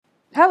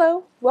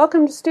Hello,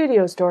 welcome to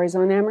Studio Stories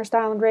on Amherst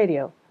Island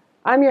Radio.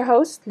 I'm your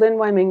host, Lynn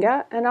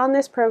Wyminga, and on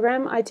this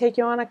program I take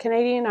you on a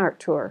Canadian art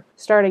tour,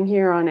 starting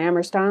here on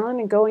Amherst Island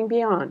and going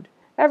beyond.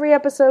 Every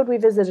episode we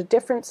visit a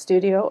different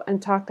studio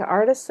and talk to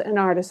artists and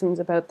artisans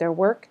about their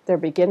work, their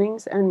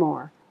beginnings, and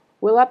more.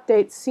 We'll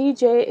update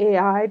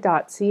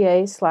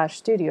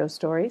cjai.ca/studio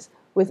stories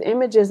with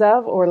images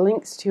of or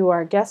links to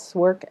our guests'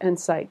 work and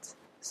sites,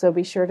 so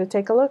be sure to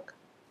take a look.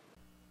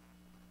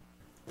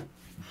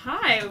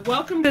 Hi,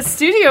 welcome to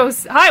Studio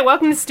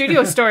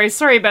Stories.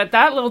 Sorry about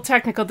that little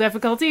technical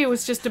difficulty. It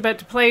was just about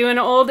to play you an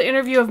old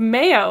interview of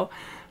Mayo.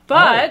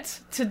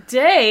 But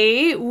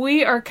today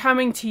we are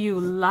coming to you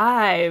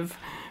live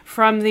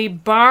from the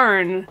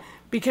barn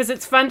because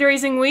it's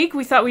fundraising week.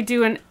 We thought we'd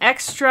do an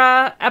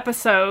extra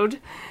episode,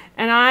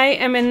 and I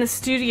am in the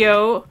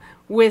studio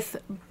with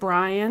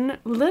Brian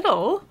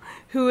Little,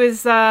 who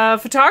is a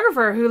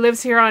photographer who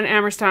lives here on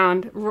Amherst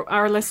Island.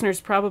 Our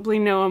listeners probably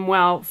know him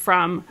well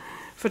from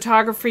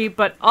photography,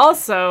 but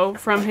also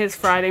from his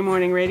Friday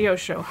morning radio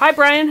show. Hi,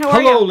 Brian. How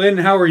are you? Hello, Lynn.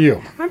 How are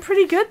you? I'm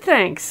pretty good,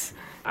 thanks.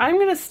 I'm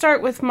going to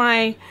start with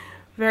my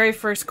very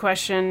first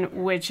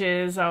question, which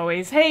is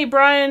always, hey,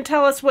 Brian,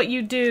 tell us what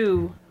you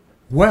do.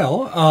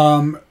 Well,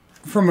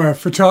 from a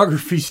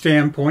photography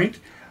standpoint,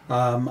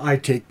 I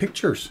take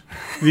pictures.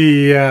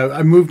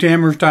 I moved to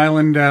Amherst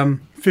Island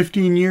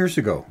 15 years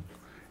ago,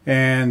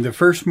 and the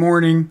first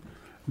morning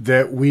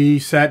that we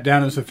sat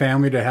down as a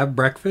family to have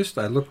breakfast,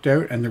 I looked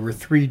out and there were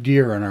 3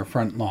 deer on our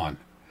front lawn.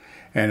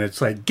 And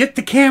it's like, get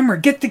the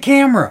camera!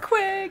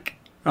 Quick!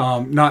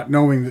 Not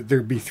knowing that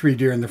there'd be 3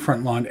 deer in the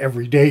front lawn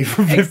every day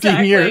for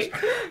 15 years.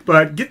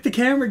 But get the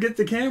camera!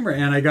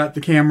 And I got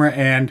the camera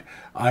and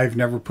I've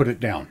never put it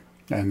down.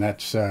 And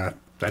that's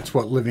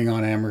what living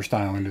on Amherst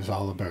Island is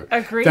all about.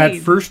 Agreed. That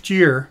first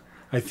year,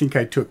 I think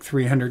I took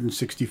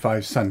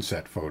 365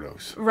 sunset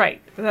photos. Right,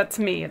 that's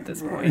me at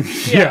this point.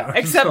 Yeah,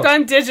 except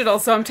I'm digital,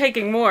 so I'm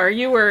taking more.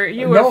 You were I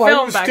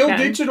film was back still then.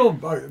 digital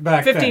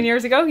back 15 then.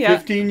 years ago, yeah.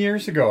 15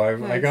 years ago,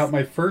 Nice. I got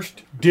my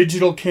first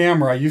digital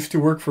camera. I used to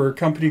work for a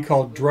company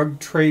called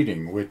Drug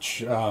Trading,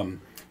 which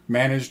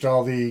managed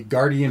all the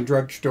Guardian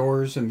drug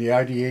stores and the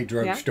IDA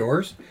drug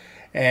stores.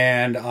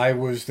 And I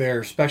was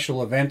their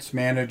special events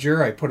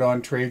manager. I put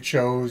on trade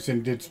shows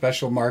and did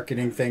special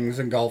marketing things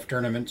and golf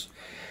tournaments.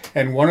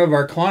 And one of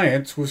our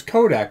clients was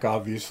Kodak,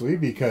 obviously,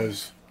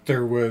 because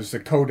there was a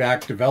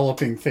Kodak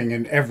developing thing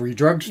in every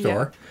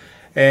drugstore.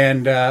 Yeah.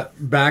 And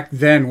back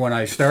then, when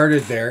I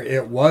started there,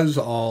 it was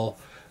all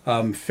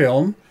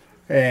film.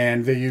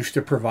 And they used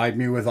to provide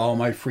me with all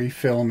my free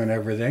film and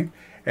everything.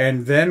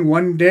 And then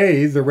one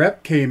day, the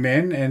rep came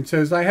in and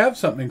says, I have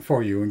something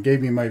for you, and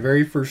gave me my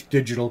very first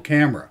digital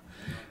camera.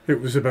 It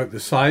was about the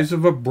size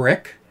of a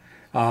brick,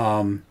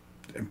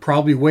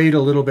 probably weighed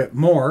a little bit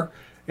more.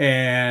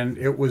 And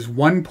it was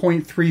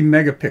 1.3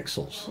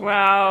 megapixels.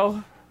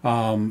 Wow.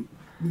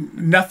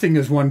 Nothing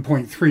is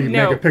 1.3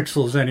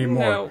 megapixels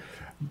anymore. No.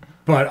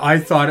 But I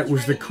thought it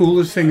was the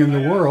coolest thing in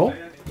the world.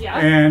 Yeah.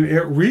 And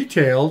it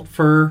retailed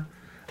for,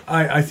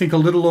 I think, a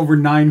little over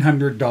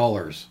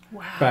 $900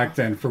 back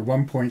then for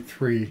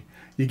 1.3.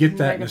 You get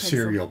that in a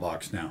cereal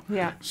box now.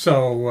 Yeah.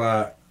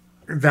 So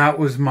that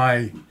was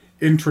my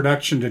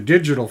introduction to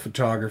digital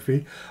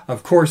photography.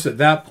 Of course, at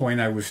that point,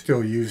 I was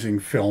still using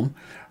film.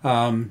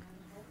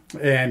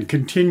 And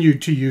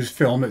continued to use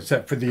film,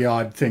 except for the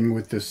odd thing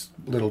with this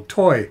little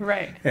toy.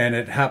 Right. And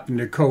it happened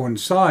to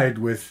coincide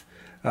with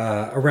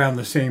around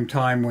the same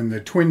time when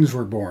the twins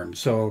were born.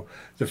 So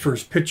the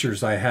first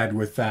pictures I had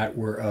with that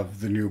were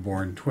of the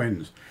newborn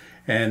twins.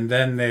 And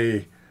then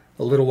a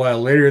little while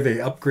later, they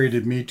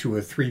upgraded me to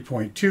a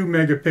 3.2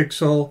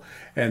 megapixel,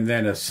 and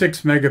then a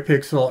 6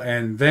 megapixel,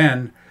 and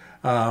then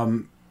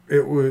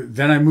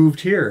then I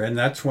moved here, and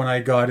that's when I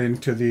got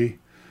into the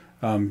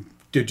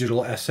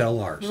digital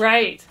SLRs.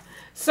 Right.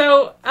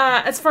 So,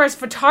 as far as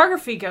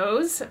photography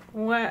goes,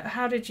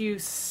 how did you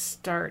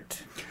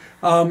start?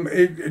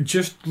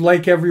 Just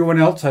like everyone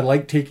else, I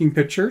like taking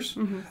pictures.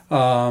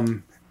 Mm-hmm.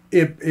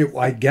 It,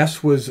 I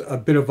guess, was a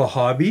bit of a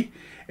hobby.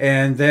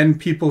 And then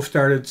people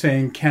started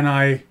saying, can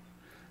I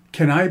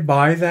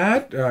buy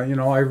that?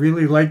 I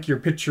really like your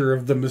picture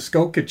of the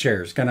Muskoka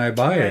chairs. Can I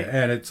buy it?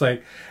 And it's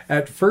like,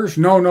 at first,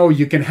 no,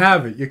 you can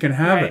have it. You can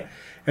have it.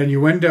 And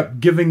you end up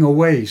giving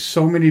away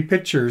so many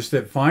pictures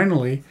that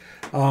finally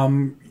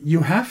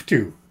you have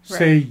to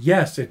say,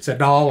 yes, it's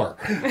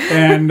 $1.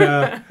 And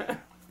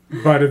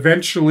but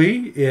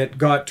eventually it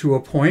got to a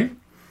point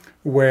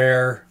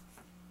where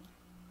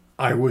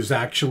I was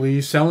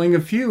actually selling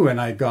a few,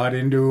 and I got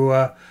into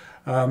a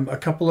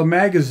couple of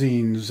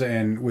magazines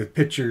and with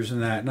pictures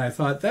and that. And I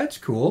thought, that's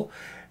cool.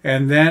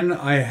 And then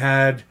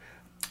I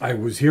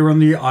was here on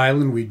the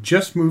island. We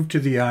just moved to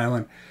the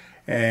island.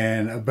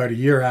 And about a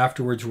year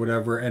afterwards,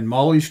 whatever, and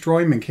Molly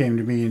Stroyman came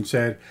to me and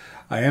said,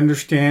 I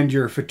understand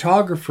you're a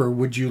photographer.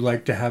 Would you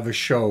like to have a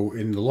show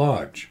in the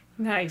lodge?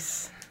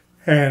 Nice.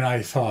 And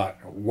I thought,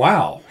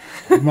 wow,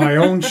 my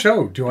own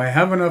show. Do I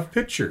have enough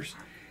pictures?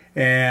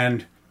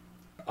 And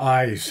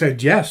I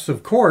said yes,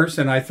 of course.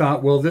 And I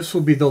thought, well, this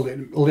will be the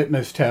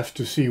litmus test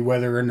to see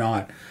whether or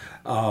not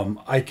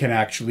I can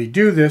actually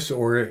do this,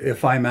 or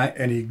if I'm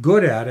any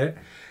good at it.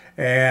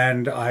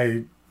 And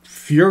I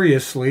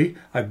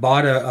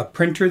bought a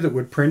printer that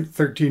would print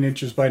 13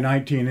 inches by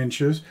 19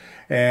 inches.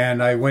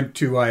 And I went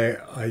to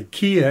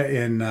IKEA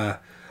in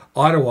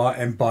Ottawa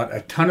and bought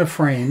a ton of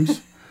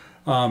frames,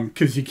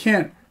 because you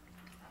can't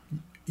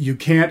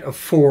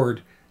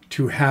afford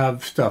to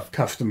have stuff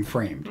custom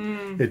framed.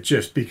 It's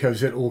just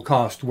because it will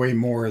cost way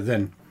more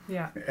than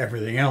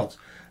everything else.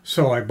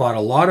 So I bought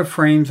a lot of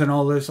frames and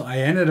all this. I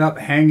ended up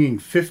hanging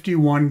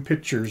 51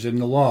 pictures in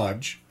the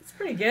lodge. That's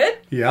pretty good.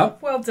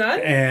 Yep. Well done.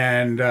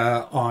 And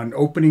on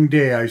opening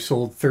day, I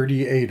sold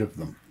 38 of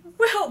them.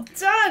 Well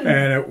done.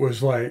 And it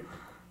was like,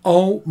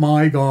 oh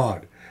my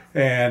God.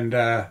 And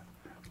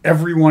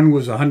everyone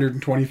was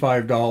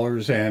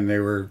 $125, and they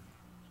were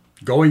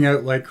going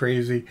out like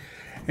crazy.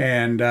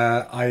 And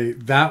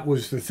that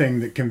was the thing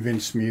that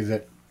convinced me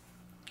that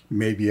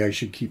maybe I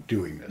should keep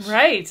doing this.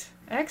 Right.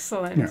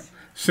 Excellent. Yeah.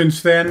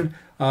 Since then,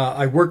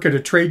 I work at a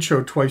trade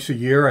show twice a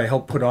year. I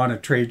help put on a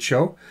trade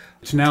show.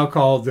 It's now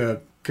called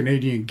the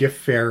Canadian Gift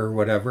Fair or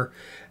whatever.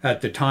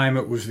 At the time,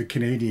 it was the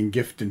Canadian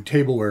Gift and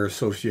Tableware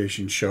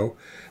Association show.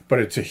 But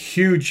it's a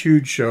huge,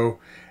 huge show.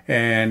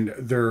 And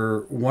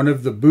one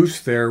of the booths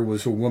there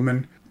was a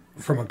woman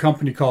from a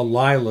company called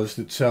Lila's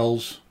that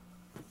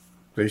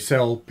they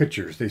sell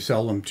pictures. They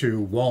sell them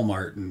to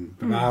Walmart and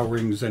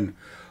Bowrings and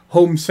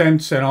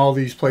HomeSense and all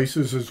these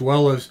places, as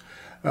well as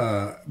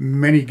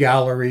many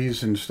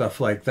galleries and stuff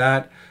like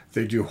that.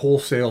 They do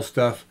wholesale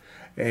stuff.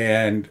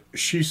 And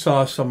she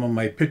saw some of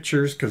my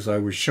pictures because I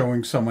was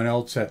showing someone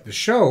else at the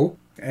show.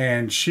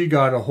 And she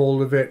got a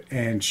hold of it,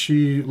 and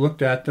she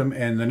looked at them.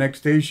 And the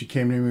next day she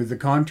came to me with the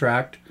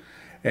contract.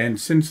 And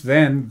since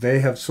then, they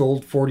have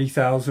sold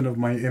 40,000 of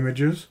my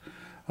images.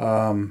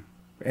 And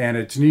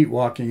it's neat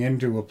walking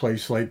into a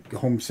place like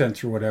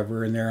HomeSense or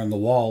whatever, and there on the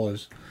wall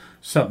is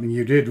something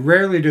you did.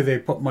 Rarely do they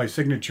put my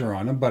signature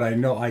on them, but I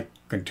know I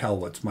can tell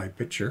what's my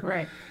picture.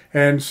 Right.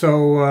 And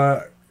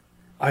so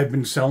I've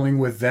been selling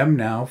with them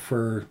now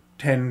for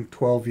 10,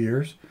 12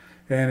 years,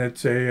 and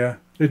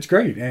it's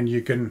great. And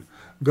you can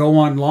go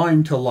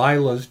online to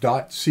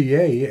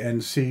lilas.ca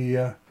and see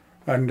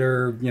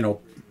under,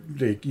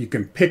 you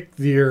can pick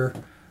their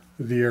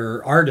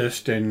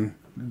artist, and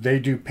they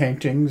do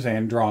paintings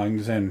and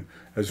drawings and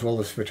as well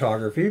as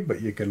photography,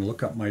 but you can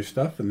look up my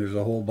stuff, and there's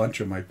a whole bunch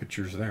of my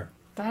pictures there.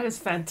 That is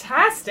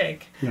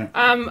fantastic. Yeah.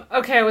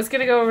 Okay, I was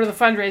going to go over the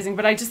fundraising,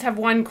 but I just have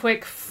one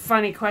quick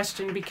funny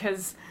question,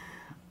 because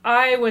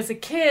I was a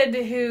kid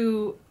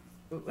who,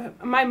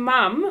 my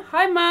mom,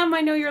 hi Mom,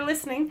 I know you're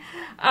listening.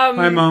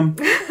 Hi Mom.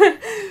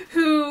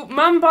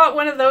 Mom bought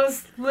one of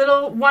those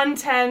little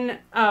 110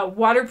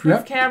 waterproof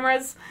Yep.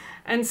 cameras.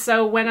 And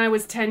so when I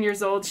was 10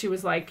 years old, she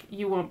was like,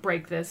 you won't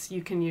break this,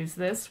 you can use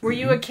this. Were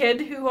you a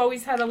kid who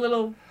always had a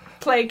little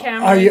play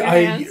camera in your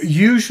hands? I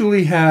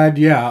usually had,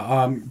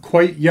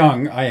 quite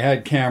young, I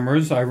had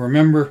cameras. I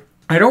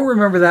don't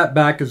remember that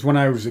back as when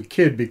I was a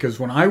kid, because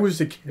when I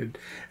was a kid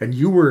and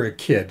you were a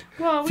kid,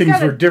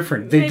 things were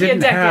different. They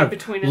didn't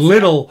have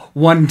little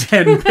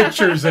 110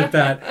 pictures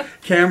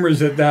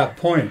cameras at that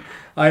point.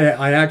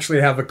 I actually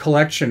have a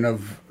collection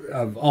of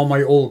all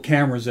my old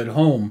cameras at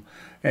home,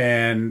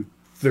 and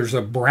there's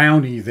a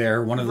brownie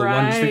there, one of the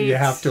ones that you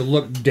have to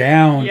look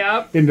down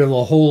into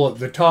the hole at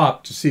the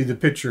top to see the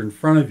picture in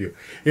front of you.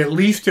 At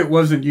least it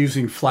wasn't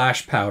using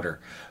flash powder.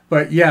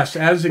 But yes,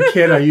 as a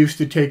kid, I used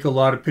to take a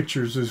lot of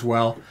pictures as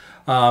well.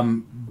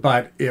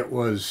 But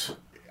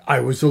I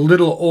was a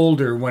little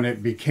older when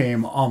it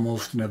became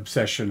almost an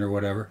obsession or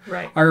whatever.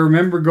 Right. I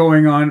remember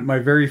going on my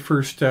very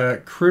first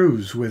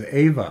cruise with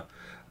Ava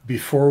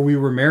before we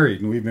were married,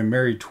 and we've been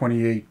married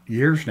 28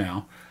 years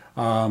now.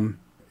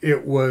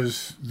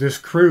 This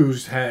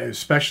cruise has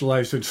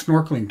specialized in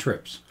snorkeling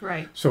trips.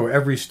 Right. So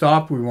every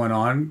stop we went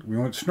on, we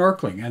went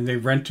snorkeling, and they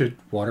rented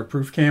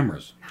waterproof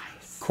cameras.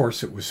 Nice. Of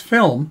course, it was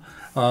film.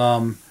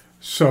 But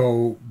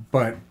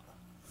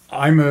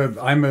I'm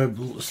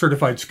a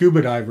certified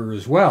scuba diver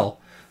as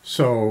well.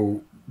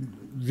 So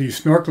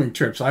these snorkeling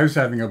trips, I was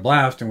having a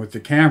blast, and with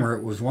the camera,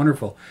 it was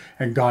wonderful,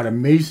 and got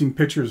amazing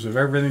pictures of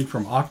everything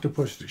from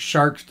octopus to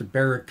sharks to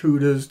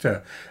barracudas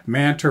to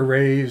manta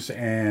rays.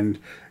 And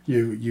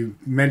you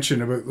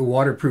mentioned about the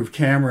waterproof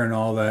camera and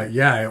all that.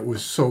 Yeah, it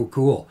was so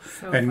cool.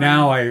 And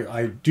now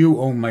I do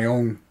own my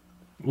own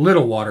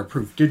little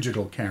waterproof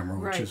digital camera,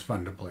 which is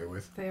fun to play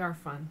with. They are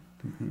fun.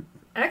 Mm-hmm.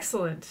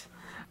 Excellent.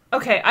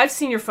 Okay, I've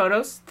seen your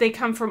photos. They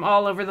come from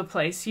all over the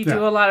place. You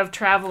do a lot of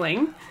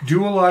traveling.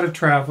 Do a lot of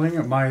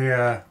traveling.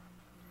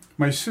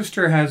 My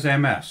sister has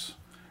MS,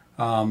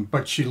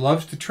 but she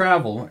loves to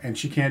travel, and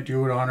she can't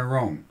do it on her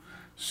own.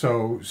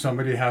 So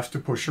somebody has to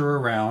push her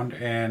around,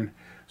 and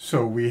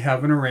so we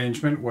have an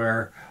arrangement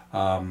where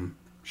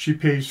she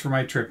pays for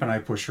my trip and I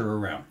push her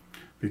around.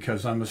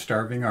 Because I'm a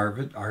starving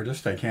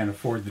artist, I can't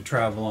afford to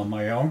travel on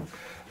my own.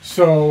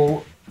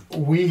 So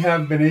we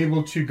have been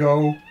able to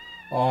go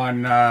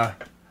on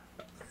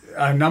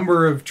a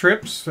number of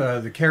trips,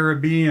 the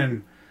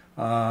Caribbean,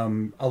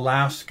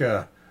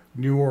 Alaska,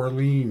 New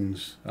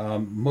Orleans.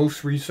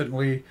 Most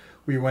recently,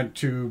 we went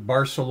to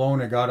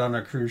Barcelona, got on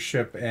a cruise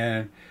ship,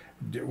 and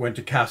went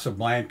to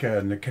Casablanca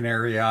and the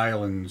Canary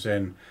Islands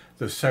and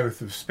the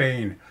south of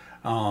Spain.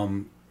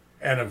 And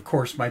of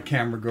course, my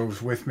camera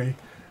goes with me.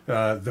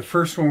 The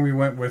first one we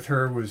went with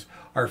her was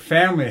our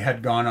family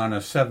had gone on a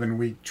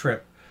 7-week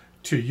trip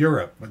to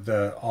Europe, with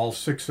all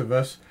 6 of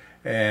us,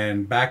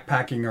 and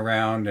backpacking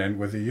around and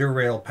with a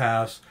Eurail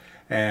pass.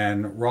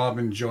 And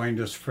Robin joined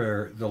us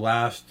for the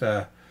last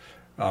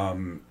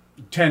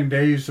 10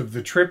 days of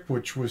the trip,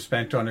 which was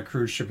spent on a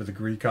cruise ship of the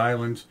Greek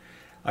islands.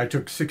 I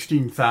took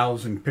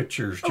 16,000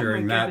 pictures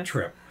during that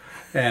trip.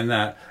 And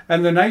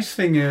the nice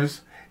thing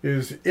is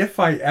if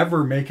I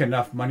ever make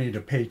enough money to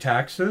pay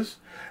taxes,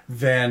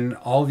 then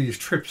all these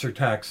trips are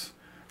tax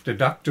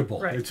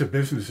deductible. Right. It's a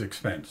business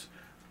expense.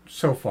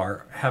 So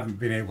far, haven't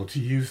been able to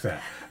use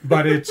that.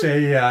 But it's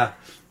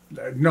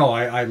no,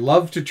 I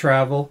love to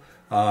travel.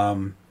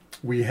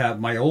 We have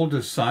my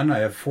oldest son. I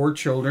have 4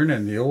 children,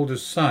 and the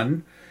oldest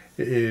son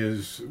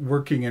is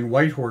working in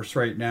Whitehorse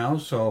right now.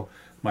 So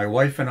my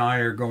wife and I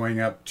are going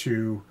up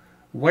to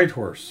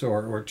Whitehorse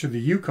or to the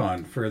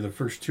Yukon for the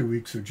first 2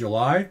 weeks of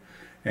July,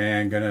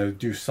 and going to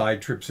do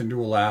side trips into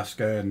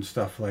Alaska and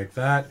stuff like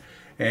that.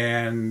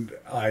 And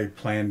I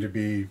plan to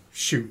be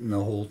shooting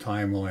the whole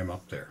time while I'm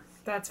up there.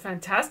 That's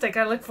fantastic.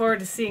 I look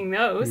forward to seeing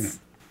those. Yeah.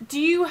 Do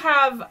you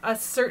have a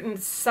certain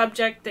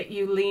subject that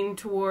you lean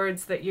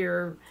towards that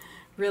you're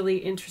really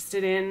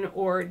interested in,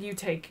 or do you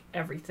take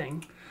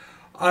everything?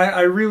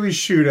 I really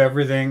shoot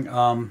everything.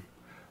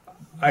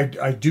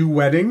 I do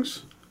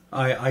weddings.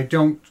 I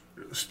don't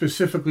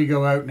specifically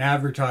go out and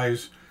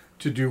advertise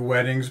to do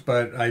weddings,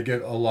 but I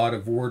get a lot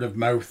of word of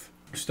mouth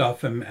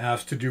stuff and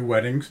asked to do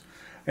weddings.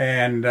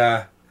 And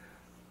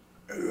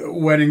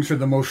weddings are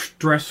the most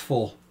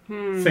stressful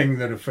thing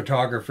that a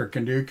photographer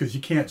can do, because you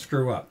can't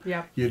screw up.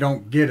 Yeah. You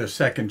don't get a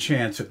second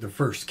chance at the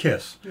first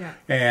kiss. Yeah.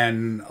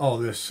 And all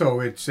this. So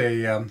it's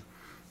a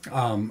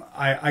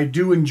I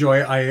do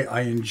enjoy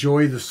I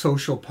enjoy the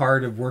social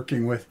part of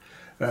working with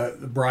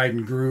the bride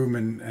and groom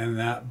and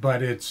that,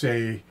 but it's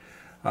I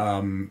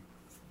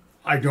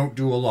don't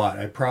do a lot.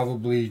 I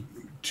probably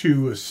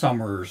 2 a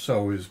summer or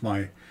so is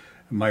my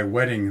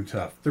wedding and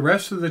stuff. The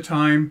rest of the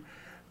time,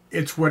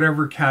 it's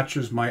whatever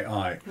catches my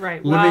eye.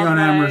 Right. Living on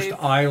Wildlife.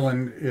 Amherst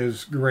Island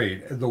is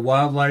great. The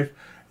wildlife,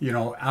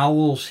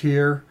 owls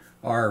here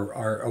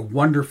are a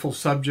wonderful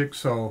subject,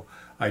 so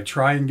I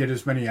try and get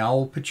as many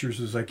owl pictures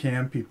as I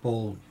can.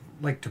 People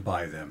like to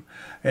buy them.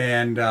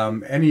 And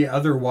any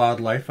other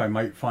wildlife I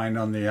might find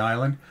on the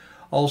island.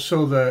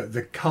 Also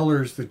the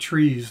colors, the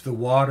trees, the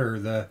water,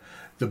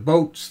 the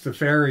boats, the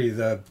ferry,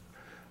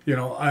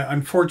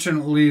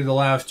 unfortunately the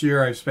last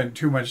year I've spent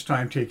too much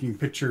time taking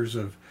pictures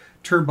of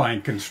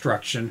turbine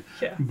construction.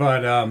 Yeah.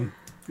 But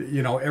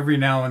every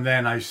now and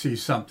then I see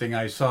something.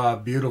 I saw a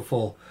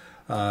beautiful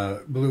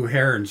blue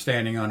heron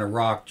standing on a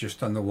rock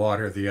just on the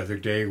water the other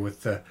day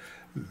with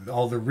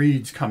all the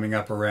reeds coming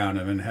up around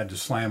him, and had to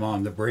slam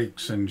on the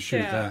brakes and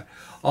shoot that.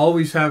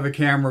 Always have a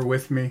camera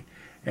with me.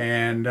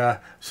 And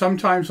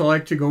sometimes I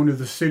like to go into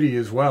the city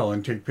as well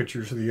and take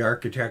pictures of the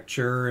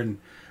architecture and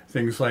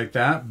things like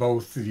that,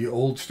 both the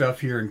old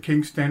stuff here in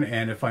Kingston,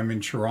 and if I'm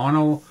in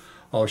Toronto,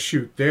 I'll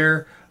shoot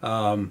there.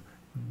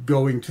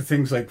 Going to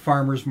things like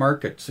farmers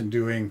markets and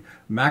doing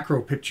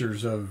macro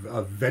pictures of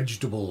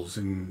vegetables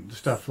and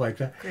stuff like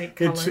that. Great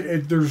color.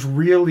 There's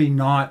really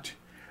not,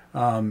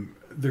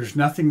 there's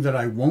nothing that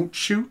I won't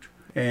shoot.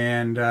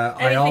 And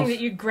anything that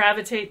you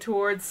gravitate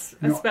towards,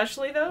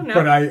 especially though? No.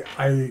 But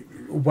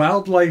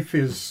wildlife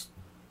is,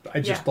 I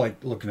just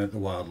like looking at the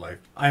wildlife.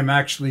 I'm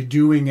actually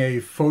doing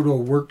a photo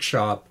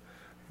workshop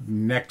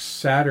next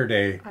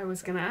Saturday. I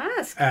was going to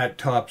ask. At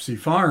Topsy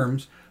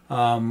Farms,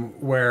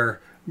 where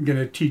I'm going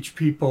to teach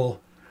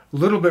people a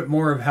little bit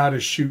more of how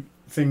to shoot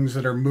things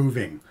that are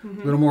moving, a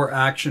little more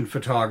action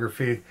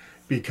photography,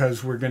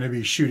 because we're going to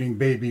be shooting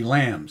baby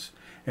lambs,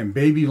 and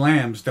baby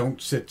lambs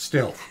don't sit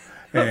still.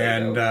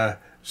 And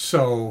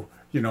so,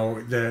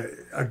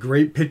 a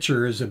great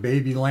picture is a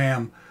baby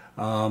lamb.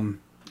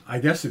 I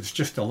guess it's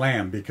just a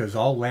lamb, because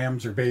all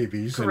lambs are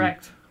babies.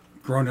 Correct. And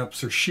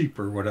grown-ups are sheep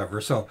or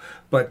whatever. So,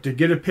 but to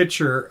get a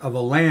picture of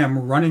a lamb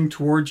running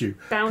towards you,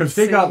 because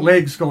they got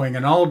legs going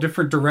in all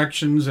different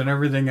directions and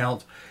everything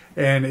else,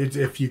 and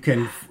if you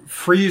can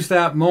freeze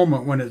that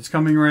moment when it's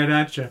coming right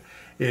at you,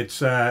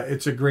 it's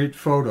a great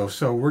photo.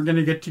 So we're going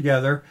to get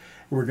together.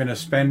 We're going to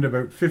spend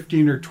about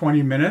 15 or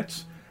 20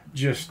 minutes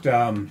just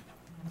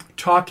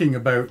talking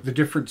about the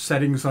different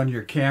settings on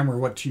your camera,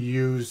 what to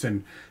use,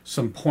 and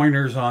some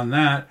pointers on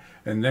that.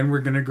 And then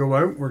we're going to go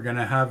out. We're going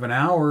to have an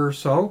hour or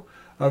so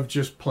of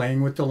just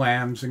playing with the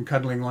lambs and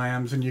cuddling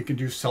lambs, and you can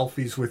do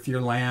selfies with your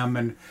lamb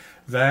and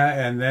that.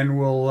 And then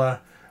we'll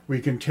we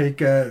can take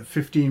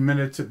 15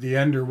 minutes at the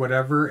end or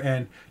whatever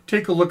and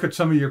take a look at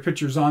some of your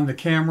pictures on the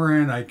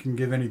camera, and I can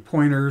give any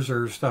pointers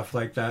or stuff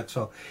like that.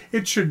 So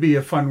it should be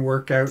a fun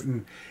workout.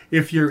 And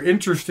if you're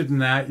interested in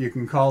that, you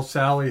can call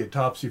Sally at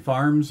Topsy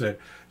Farms at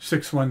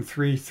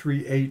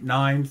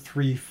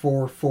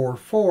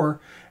 613-389-3444,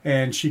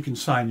 and she can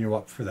sign you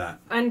up for that.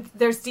 And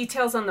there's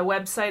details on the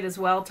website as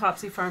well,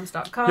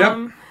 topsyfarms.com.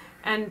 Yep.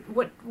 And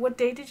what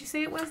day did you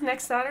say it was?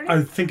 Next Saturday?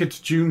 I think it's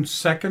June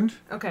 2nd,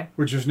 okay.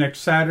 which is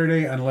next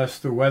Saturday, unless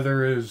the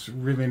weather is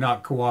really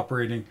not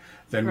cooperating,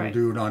 then Right. we'll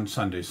do it on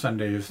Sunday.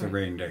 Sunday is the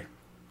rain day.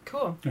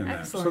 Cool. And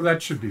Excellent. so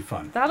that should be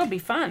fun. That'll be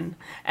fun.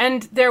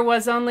 And there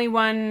was only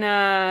one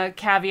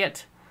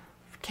caveat: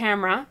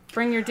 camera.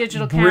 Bring your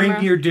digital camera.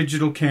 Bring your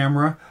digital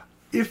camera.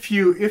 If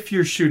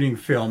you're shooting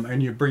film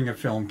and you bring a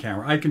film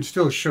camera, I can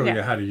still show Yeah.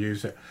 you how to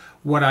use it.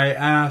 What I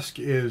ask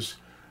is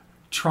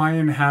try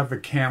and have a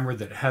camera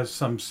that has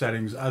some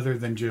settings other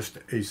than just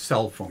a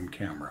cell phone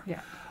camera. Yeah.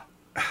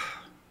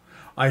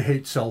 I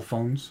hate cell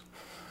phones.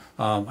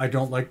 I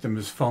don't like them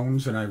as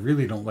phones, and I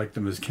really don't like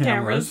them as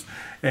cameras.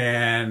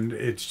 And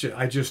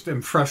I just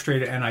am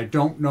frustrated, and I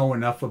don't know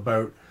enough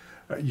about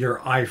your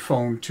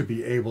iPhone to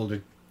be able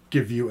to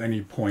give you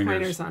any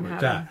pointers on with how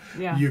that.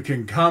 yeah. You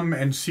can come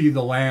and see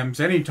the lambs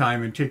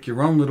anytime and take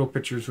your own little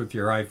pictures with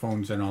your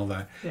iPhones and all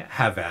that. Yeah.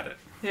 Have at it.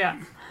 Yeah.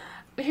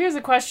 Here's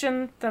a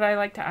question that I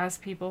like to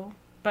ask people,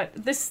 but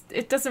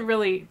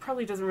it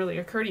probably doesn't really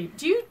occur to you.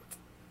 Do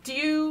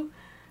you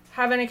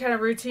have any kind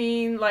of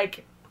routine?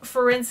 Like,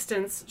 for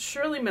instance,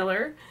 Shirley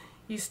Miller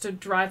used to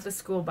drive the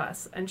school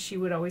bus, and she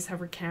would always have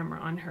her camera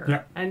on her.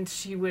 Yeah. And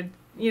she would,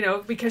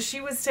 because she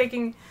was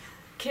taking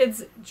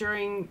kids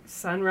during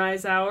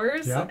sunrise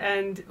hours, Yeah.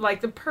 and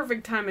like the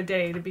perfect time of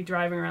day to be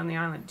driving around the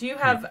island. Do you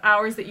have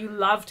hours that you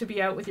love to be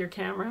out with your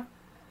camera?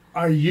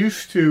 I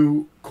used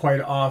to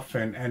quite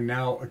often, and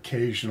now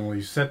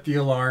occasionally, set the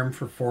alarm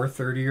for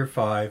 4:30 or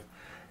 5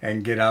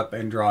 and get up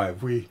and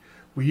drive. We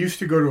used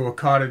to go to a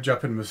cottage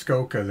up in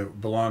Muskoka that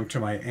belonged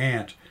to my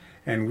aunt,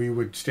 and we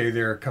would stay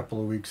there a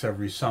couple of weeks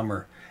every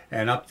summer.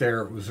 And up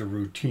there it was a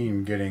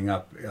routine getting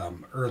up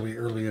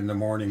early in the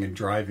morning and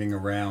driving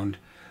around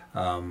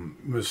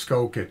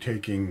Muskoka,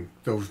 taking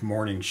those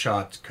morning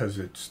shots because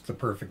it's the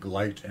perfect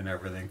light and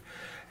everything.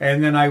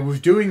 And then I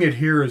was doing it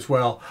here as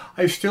well.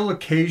 I still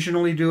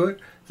occasionally do it.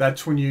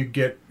 That's when you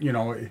get,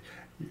 you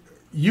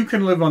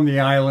can live on the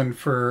island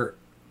for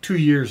 2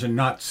 years and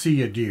not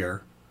see a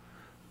deer.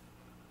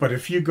 But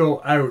if you go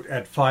out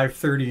at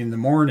 5:30 in the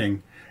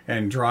morning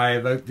and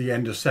drive out the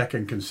end of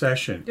Second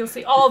Concession, You'll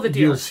see all the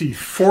deer. you'll see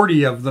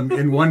 40 of them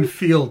in one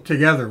field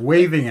together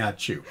waving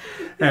at you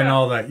and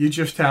all that. You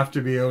just have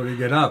to be able to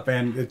get up,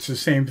 and it's the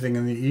same thing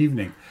in the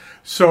evening.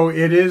 So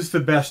it is the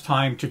best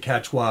time to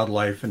catch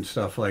wildlife and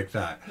stuff like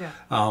that. Yeah.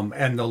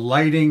 And the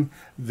lighting,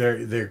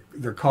 they're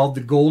called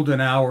the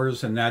golden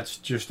hours, and that's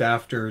just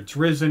after it's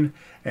risen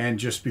and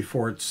just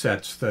before it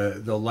sets.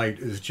 The light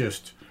is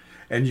just,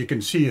 and you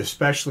can see,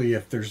 especially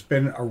if there's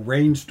been a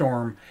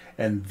rainstorm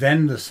and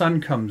then the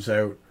sun comes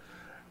out,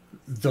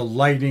 the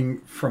lighting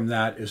from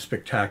that is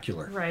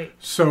spectacular. Right.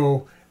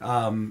 So,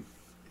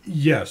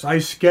 yes, I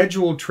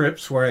schedule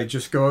trips where I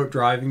just go out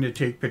driving to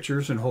take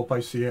pictures and hope I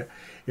see it.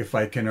 If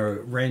I can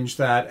arrange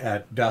that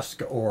at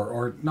dusk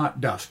or not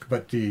dusk,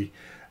 but the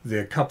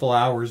couple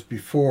hours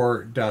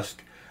before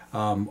dusk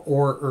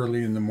or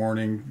early in the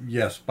morning,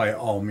 yes, by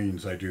all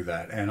means I do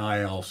that. And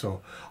I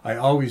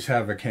always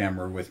have a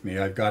camera with me.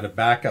 I've got a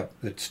backup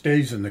that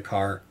stays in the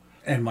car,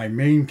 and my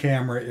main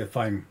camera, if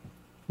I'm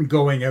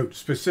going out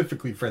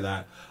specifically for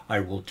that, I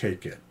will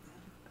take it.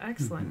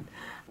 Excellent.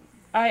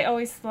 I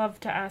always love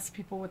to ask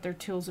people what their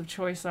tools of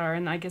choice are,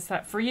 and I guess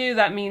that for you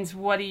that means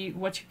what's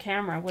your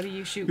camera? What do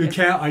you shoot with?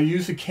 I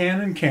use a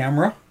Canon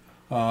camera.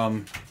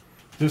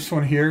 This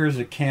one here is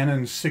a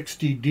Canon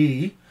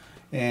 60D,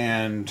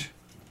 and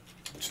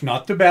it's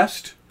not the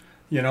best.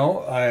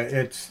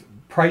 It's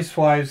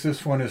price-wise,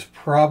 this one is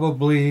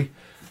probably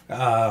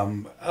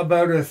about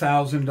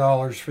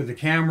 $1,000 for the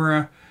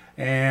camera,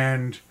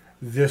 and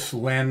this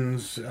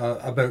lens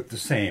about the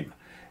same.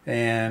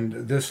 And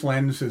this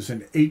lens is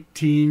an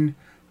 18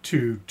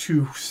 to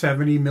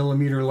 270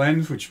 millimeter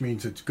lens, which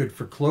means it's good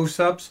for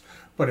close-ups,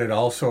 but it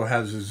also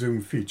has a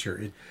zoom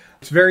feature.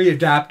 It's very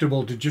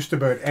adaptable to just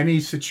about any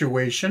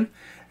situation,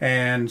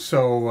 and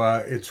so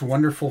it's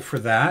wonderful for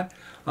that.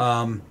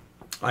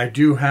 I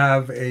do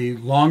have a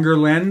longer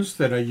lens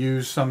that I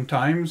use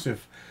sometimes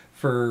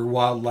for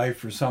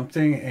wildlife or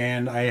something,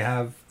 and I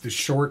have a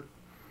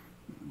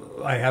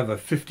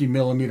 50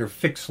 millimeter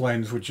fixed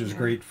lens, which is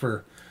great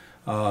for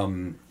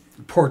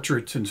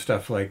portraits and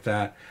stuff like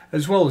that,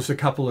 as well as a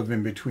couple of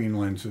in-between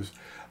lenses.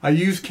 I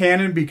use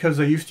Canon because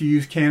I used to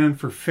use Canon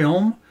for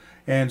film,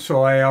 and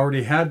so I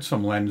already had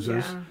some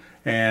lenses. Yeah.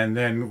 And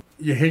then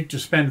you hate to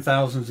spend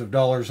thousands of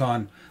dollars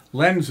on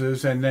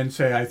lenses and then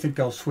say, I think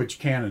I'll switch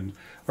Canon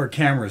or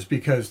cameras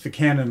because the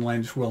Canon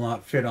lens will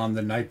not fit on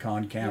the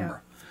Nikon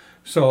camera. Yeah.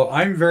 So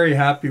I'm very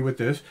happy with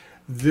this.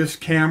 This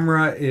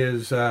camera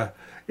is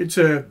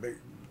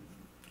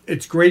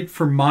it's great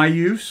for my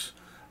use.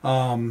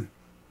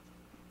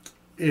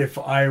 if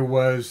I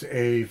was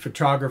a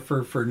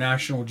photographer for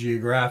National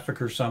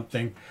Geographic or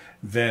something,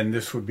 then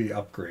this would be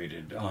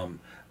upgraded.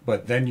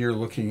 But then you're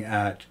looking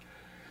at,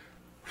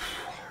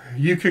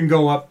 you can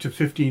go up to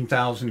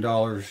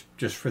 $15,000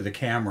 just for the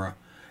camera,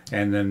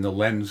 and then the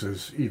lens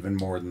is even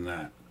more than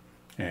that.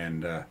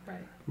 And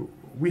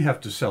we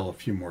have to sell a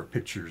few more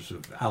pictures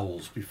of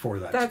owls before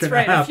that's going to happen.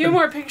 That's right, a few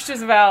more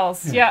pictures of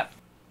owls. Yeah.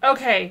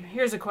 Okay,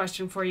 here's a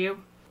question for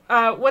you.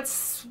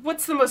 What's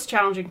the most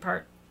challenging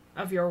part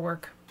of your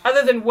work?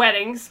 Other than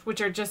weddings,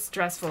 which are just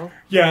stressful.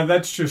 Yeah,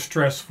 that's just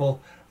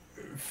stressful.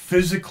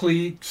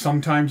 Physically,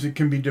 sometimes it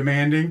can be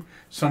demanding.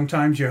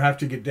 Sometimes you have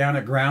to get down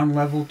at ground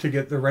level to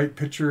get the right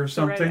picture of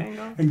something.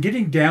 Right, and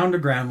getting down to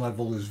ground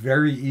level is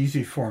very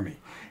easy for me.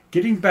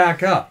 Getting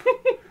back up,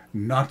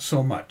 not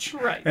so much.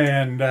 Right.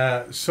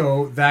 And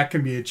so that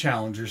can be a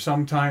challenge. Or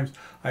sometimes,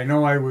 I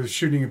know I was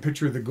shooting a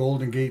picture of the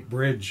Golden Gate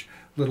Bridge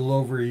a little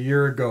over a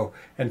year ago,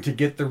 and to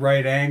get the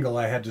right angle,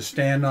 I had to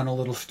stand on a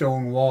little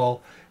stone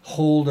wall,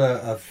 hold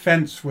a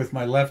fence with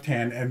my left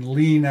hand, and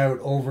lean out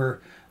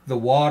over the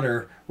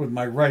water with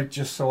my right,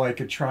 just so I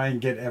could try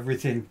and get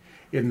everything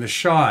in the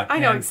shot. I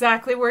know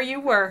exactly where you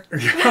were.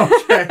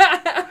 Okay.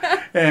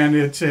 And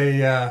it's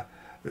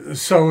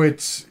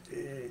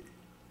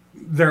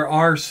there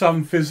are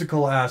some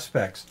physical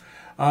aspects.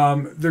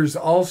 There's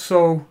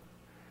also,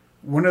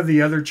 one of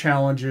the other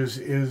challenges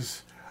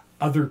is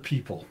other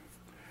people.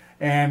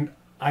 And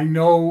I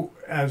know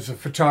as a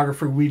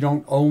photographer we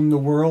don't own the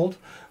world,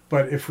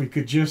 but if we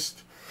could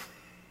just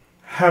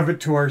have it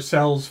to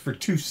ourselves for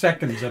 2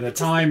 seconds at a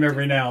time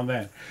every now and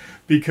then.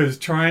 Because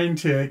trying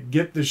to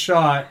get the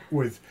shot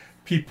with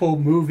people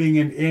moving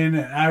and in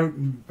and out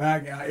and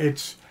back,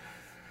 it's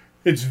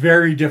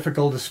very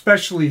difficult,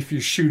 especially if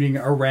you're shooting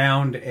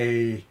around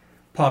a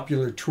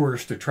popular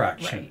tourist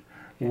attraction,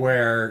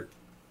 where,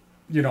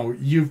 you know,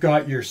 you've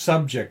got your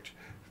subject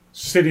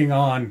sitting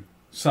on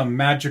some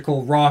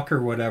magical rock or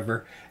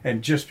whatever,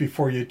 and just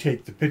before you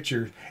take the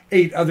picture,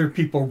 8 other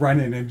people run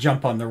in and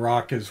jump on the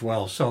rock as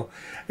well. So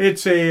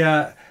it's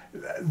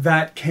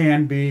that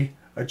can be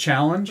a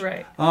challenge.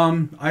 Right.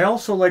 I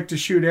also like to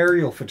shoot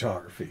aerial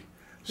photography.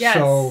 Yes.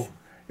 So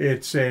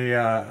it's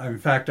in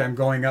fact, I'm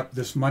going up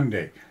this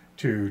Monday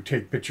to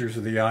take pictures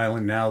of the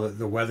island now that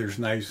the weather's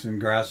nice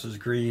and grass is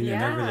green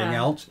and everything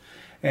else.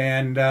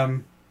 And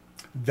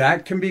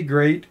that can be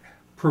great,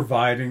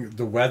 providing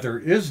the weather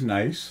is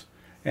nice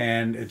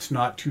and it's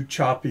not too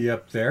choppy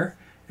up there.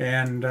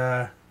 And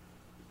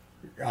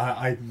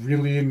I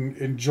really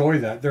enjoy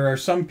that. There are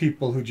some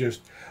people who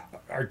just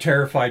are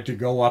terrified to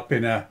go up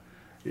in a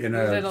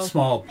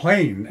small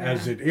plane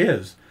as it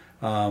is.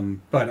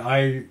 But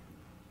I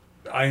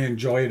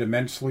enjoy it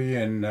immensely,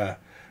 and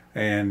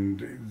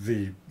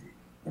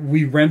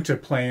we rent a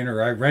plane,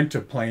 or I rent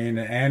a plane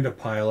and a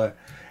pilot,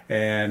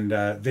 and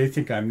they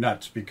think I'm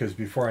nuts because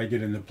before I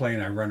get in the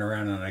plane I run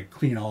around and I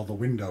clean all the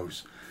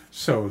windows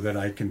so that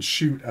I can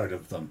shoot out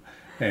of them.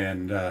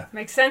 And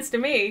makes sense to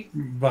me.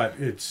 But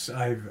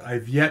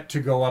I've yet to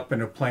go up in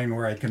a plane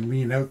where I can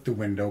lean out the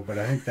window, but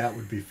I think that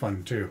would be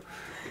fun too.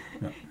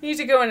 You need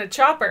to go in a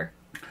chopper.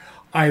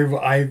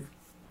 I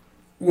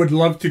would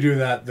love to do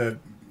that. The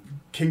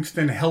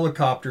Kingston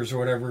Helicopters or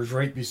whatever is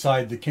right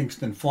beside the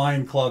Kingston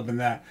Flying Club and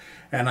that,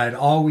 and I'd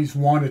always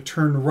want to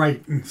turn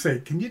right and say,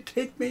 can you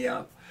take me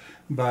up?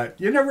 But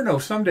you never know.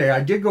 Someday.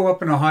 I did go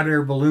up in a hot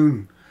air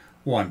balloon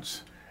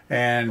once.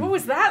 And what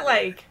was that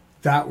like?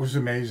 That was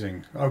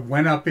amazing. I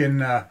went up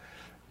in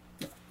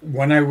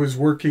when I was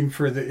working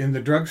in the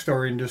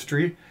drugstore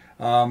industry.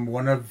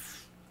 One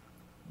of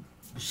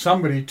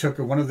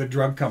the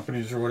drug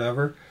companies or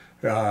whatever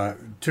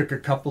took a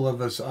couple of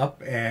us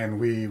up, and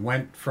we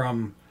went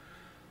from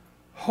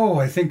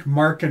I think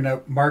Markham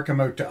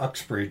out to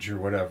Uxbridge or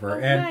whatever.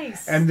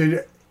 Nice.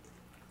 And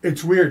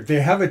it's weird.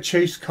 They have a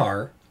chase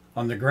car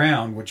on the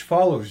ground which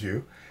follows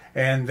you,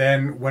 and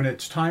then when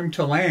it's time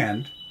to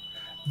land,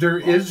 there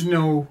is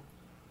no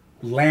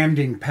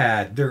landing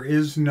pad. There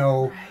is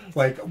no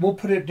we'll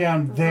put it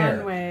down there.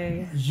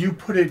 Runway. You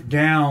put it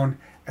down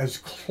as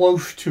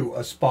close to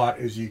a spot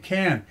as you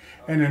can.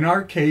 And in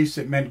our case,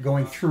 it meant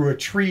going through a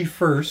tree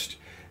first,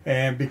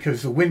 and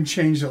because the wind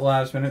changed at the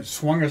last minute, it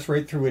swung us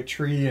right through a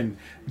tree and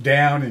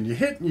down, and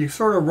you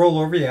sort of roll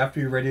over after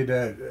you're ready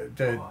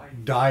to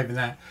dive in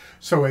that.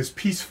 So as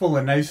peaceful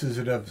and nice as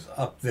it is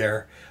up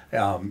there,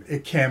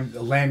 the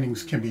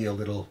landings can be a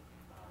little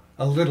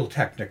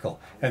technical.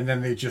 And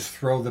then they just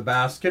throw the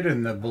basket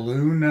and the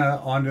balloon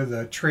onto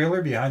the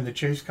trailer behind the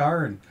chase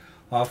car, and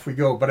off we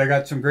go. But I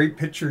got some great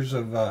pictures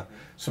of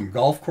some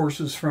golf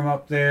courses from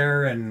up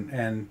there,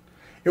 and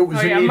it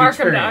was a neat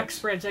Markham experience. to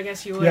Uxbridge, I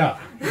guess you would. Yeah,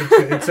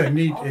 it's a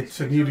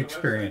neat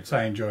experience.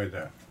 I enjoyed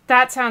that.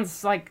 That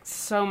sounds like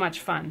so much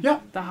fun.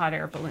 Yeah, the hot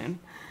air balloon,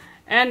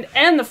 and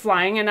the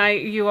flying.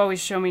 And you always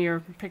show me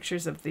your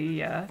pictures of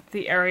the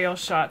aerial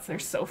shots. They're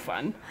so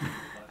fun.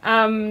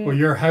 Well,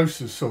 your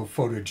house is so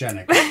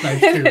photogenic. It's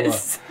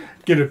nice to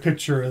get a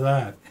picture of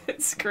that.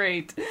 It's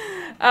great.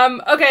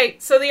 Okay,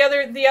 so the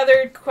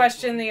other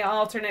question, the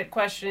alternate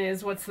question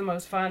is, what's the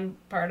most fun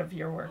part of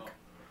your work?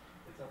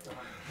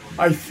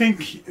 I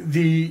think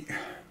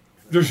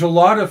there's a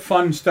lot of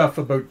fun stuff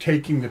about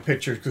taking the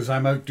pictures because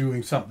I'm out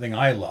doing something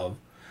I love.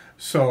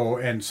 So,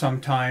 and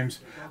sometimes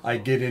I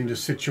get into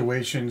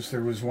situations.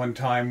 There was one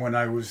time when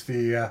I was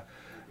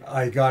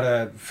I got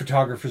a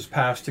photographer's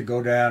pass to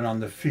go down on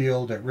the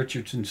field at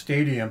Richardson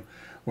Stadium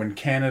when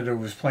Canada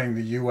was playing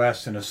the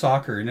U.S. in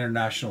an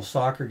international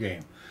soccer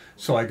game.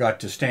 So I got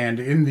to stand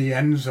in the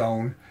end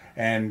zone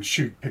and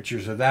shoot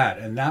pictures of that,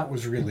 and that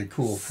was really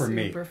cool for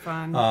me. Super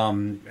fun.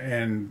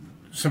 And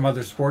some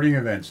other sporting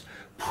events.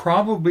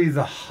 Probably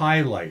the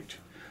highlight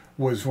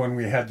was when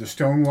we had the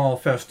Stonewall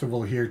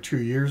Festival here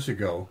 2 years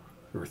ago,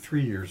 or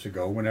 3 years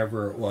ago,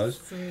 whenever it was.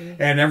 Sweet.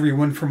 And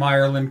everyone from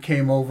Ireland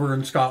came over,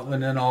 and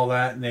Scotland and all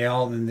that,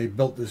 and they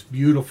built this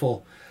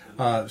beautiful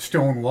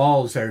stone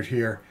walls out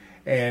here.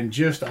 And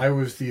I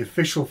was the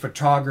official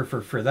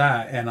photographer for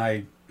that, and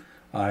I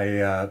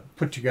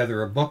put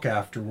together a book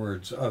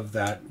afterwards of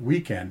that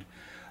weekend.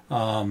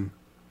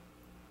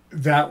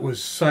 That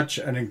was such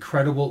an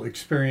incredible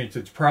experience.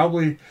 It's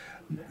probably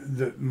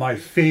my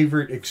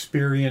favorite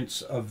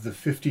experience of the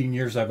 15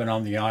 years I've been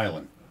on the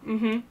island.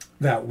 Mm-hmm.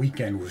 That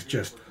weekend was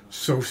just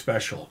so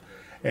special.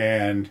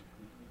 And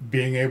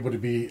being able to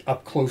be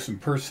up close and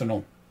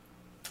personal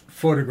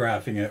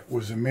photographing it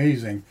was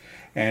amazing.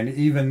 And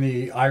even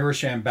the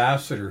Irish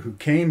ambassador who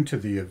came to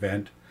the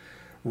event,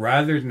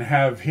 rather than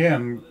have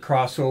him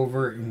cross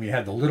over, and we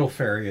had the little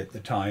ferry at the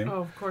time.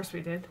 Oh, of course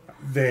we did.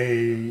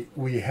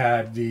 We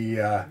had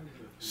the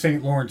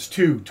St. Lawrence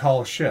II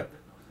tall ship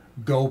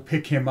go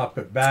pick him up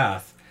at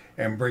Bath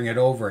and bring it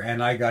over,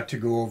 and I got to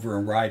go over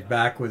and ride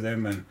back with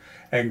him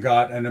and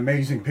got an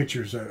amazing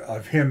pictures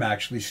of him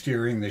actually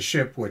steering the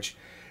ship, which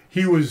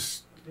he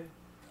was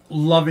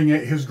loving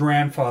it. His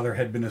grandfather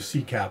had been a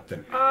sea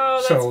captain. Oh,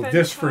 that's so fantastic.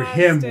 This for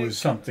him was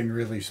something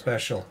really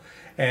special.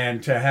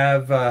 And to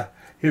have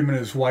him and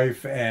his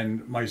wife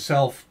and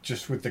myself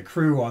just with the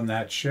crew on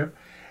that ship.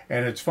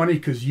 And it's funny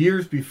because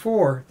years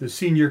before, the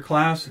senior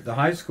class at the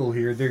high school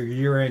here, their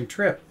year-end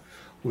trip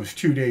was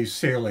 2 days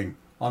sailing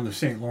on the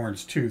St.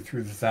 Lawrence II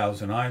through the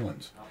Thousand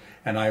Islands.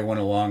 And I went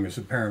along as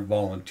a parent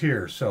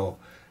volunteer. So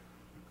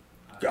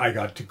I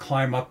got to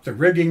climb up the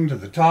rigging to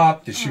the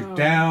top to shoot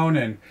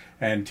down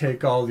and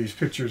take all these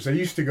pictures. I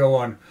used to go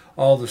on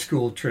all the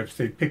school trips.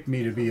 They'd pick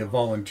me to be a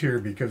volunteer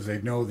because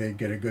they know they'd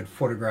get a good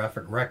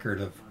photographic record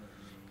of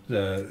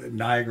the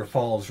Niagara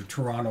Falls or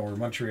Toronto or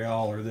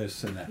Montreal or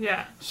this and that.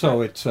 Yeah.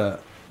 So it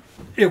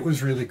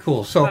was really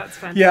cool. So That's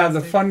fantastic. Yeah,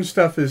 the fun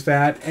stuff is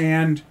that,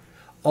 and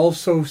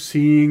also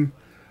seeing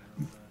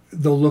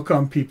the look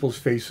on people's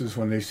faces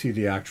when they see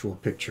the actual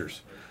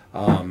pictures.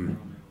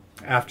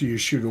 After you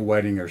shoot a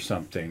wedding or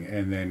something,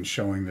 and then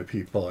showing the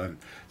people, and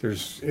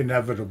there's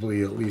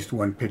inevitably at least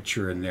one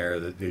picture in there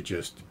that they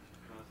just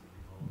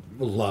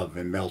love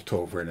and melt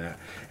over in that.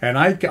 And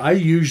I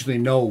usually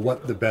know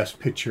what the best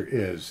picture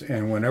is,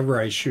 and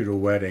whenever I shoot a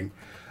wedding,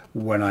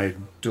 when I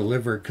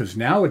deliver, because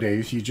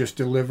nowadays you just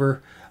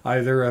deliver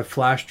either a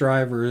flash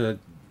drive or a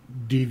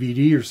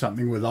DVD or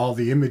something with all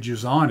the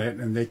images on it,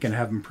 and they can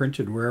have them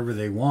printed wherever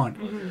they want.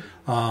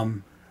 Mm-hmm.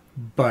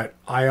 But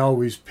I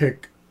always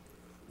pick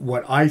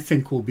what I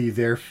think will be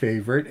their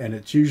favorite, and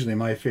it's usually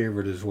my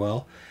favorite as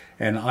well,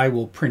 and I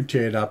will print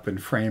it up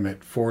and frame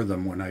it for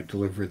them when I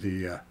deliver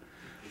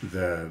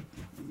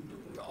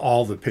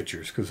all the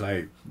pictures, because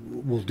I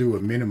will do a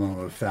minimum of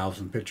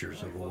 1,000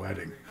 pictures of a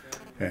wedding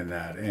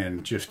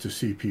and just to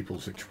see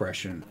people's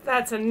expression.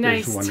 That's a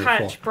nice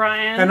touch,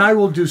 Brian. And I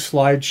will do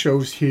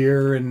slideshows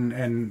here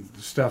and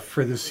stuff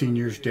for the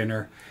seniors'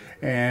 dinner,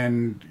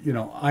 and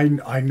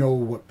I know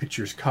what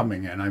picture's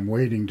coming, and I'm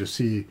waiting to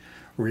see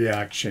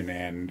reaction.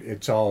 And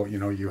it's all,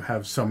 you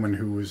have someone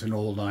who was an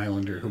old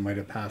islander who might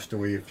have passed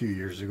away a few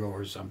years ago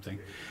or something,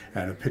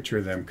 and a picture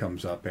of them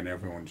comes up and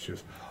everyone's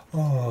just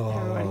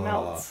everyone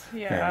melts.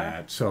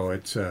 Yeah. So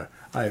it's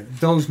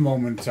those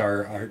moments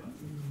are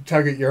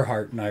tug at your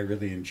heart, and I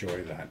really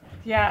enjoy that.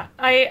 Yeah,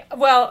 I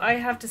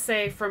have to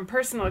say from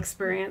personal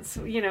experience,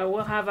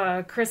 we'll have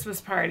a Christmas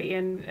party,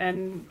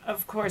 and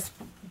of course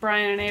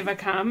Brian and Ava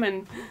come,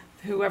 and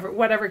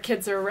whatever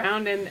kids are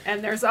around,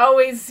 and there's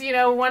always,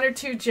 one or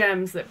two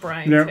gems that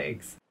Brian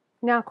takes.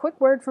 Now, a quick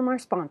word from our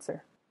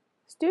sponsor.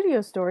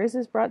 Studio Stories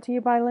is brought to you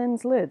by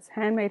Lynn's Lids,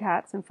 handmade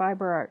hats and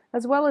fiber art,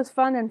 as well as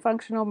fun and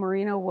functional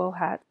merino wool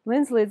hats.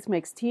 Lynn's Lids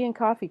makes tea and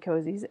coffee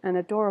cozies and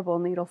adorable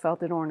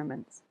needle-felted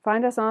ornaments.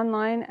 Find us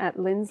online at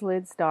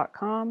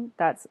lynslids.com,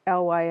 that's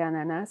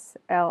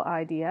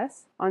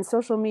LYNNSLIDS, on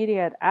social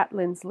media at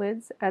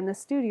lynslids, and the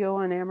studio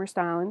on Amherst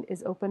Island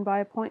is open by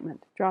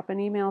appointment. Drop an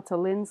email to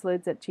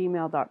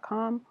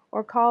lynslids@gmail.com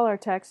or call or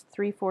text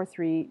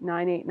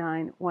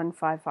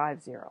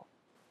 343-989-1550.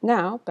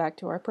 Now, back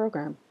to our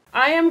program.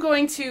 I am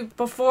going to,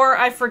 before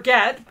I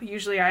forget,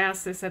 usually I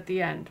ask this at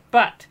the end,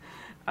 but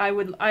I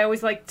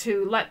always like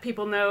to let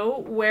people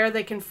know where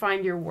they can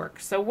find your work.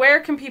 So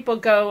where can people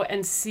go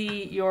and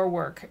see your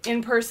work,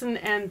 in person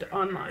and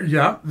online?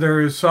 Yeah,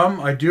 there is some.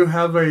 I do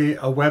have a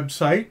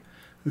website,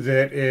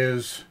 that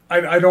is,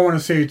 I don't want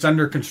to say it's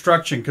under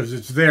construction because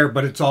it's there,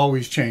 but it's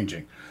always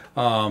changing.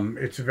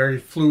 It's a very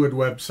fluid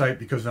website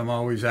because I'm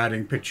always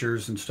adding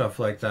pictures and stuff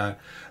like that.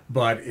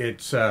 But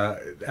it's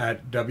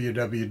at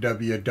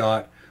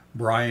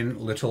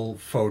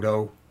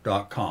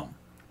www.brianlittlephoto.com.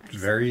 It's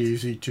very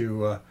easy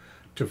to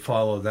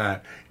follow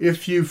that.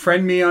 If you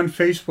friend me on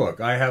Facebook,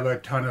 I have a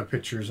ton of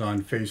pictures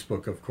on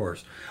Facebook, of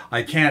course.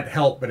 I can't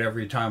help but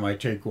every time I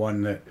take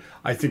one that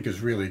I think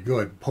is really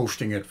good,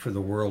 posting it for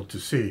the world to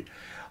see.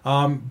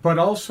 But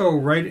also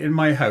right in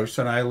my house,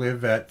 and I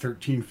live at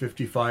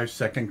 1355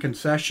 Second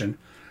Concession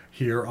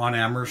here on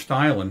Amherst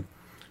Island.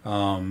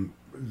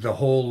 The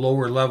whole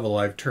lower level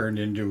I've turned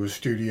into a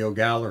studio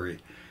gallery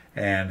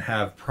and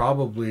have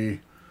probably,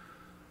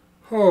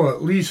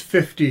 at least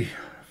 50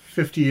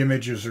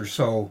 images or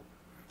so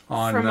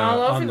on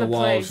the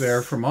walls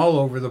there from all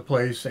over the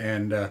place,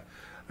 and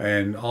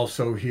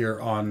also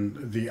here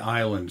on the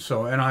island.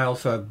 So, and I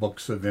also have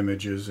books of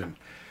images and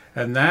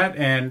that,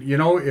 and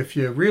if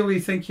you really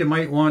think you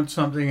might want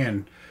something,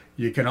 and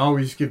you can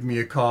always give me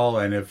a call,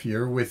 and if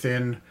you're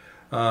within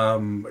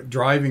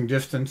driving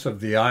distance of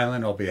the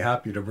island, I'll be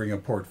happy to bring a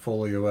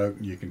portfolio out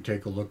and you can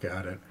take a look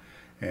at it,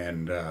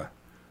 and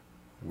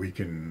we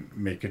can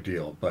make a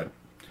deal. But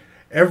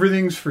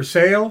everything's for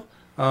sale.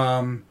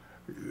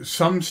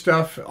 Some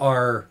stuff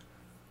are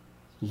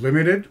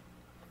limited.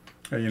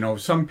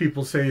 Some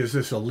people say, is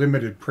this a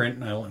limited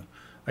print? And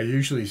I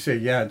usually say,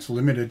 yeah, it's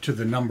limited to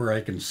the number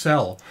I can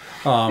sell.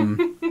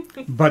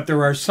 But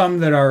there are some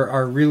that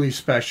are really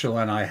special,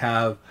 and I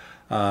have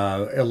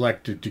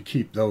elected to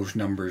keep those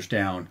numbers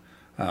down.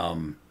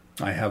 I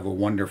have a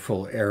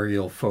wonderful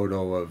aerial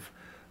photo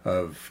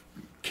of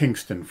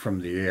Kingston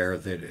from the air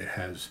that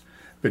has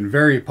been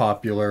very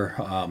popular.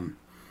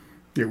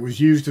 It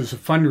was used as a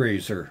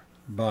fundraiser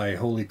by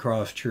Holy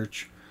Cross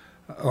Church,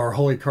 or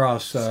Holy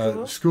Cross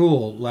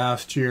School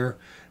last year,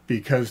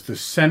 because the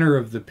center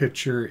of the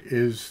picture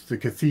is the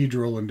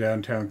cathedral in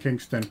downtown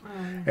Kingston.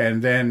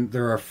 And then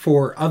there are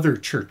 4 other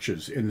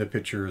churches in the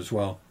picture as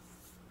well.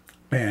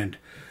 And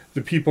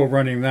the people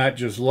running that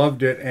just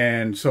loved it,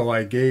 and so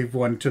I gave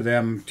one to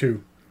them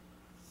to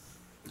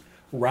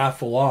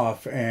raffle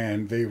off,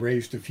 and they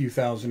raised a few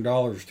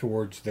 $1,000s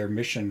towards their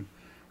mission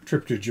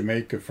trip to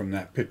Jamaica from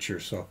that picture.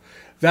 So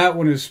that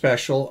one is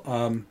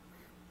special.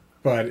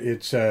 But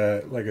it's,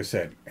 like I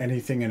said,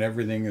 anything and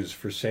everything is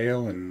for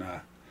sale, and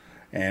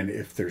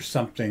if there's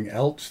something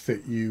else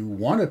that you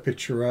want a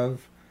picture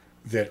of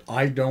that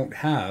I don't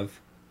have,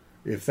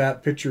 if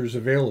that picture is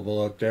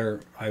available out there,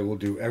 I will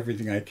do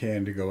everything I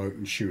can to go out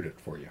and shoot it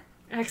for you.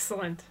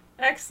 Excellent.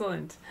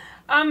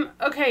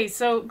 Okay,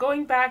 so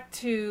going back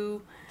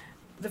to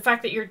the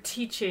fact that you're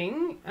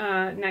teaching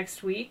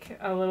next week,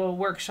 a little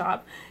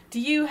workshop, do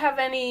you have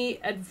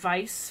any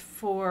advice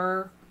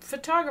for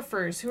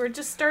photographers who are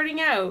just starting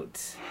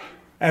out?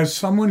 As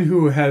someone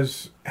who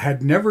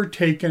had never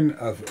taken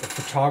a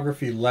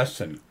photography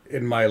lesson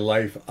in my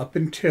life up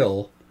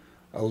until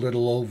a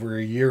little over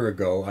a year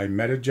ago, I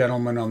met a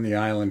gentleman on the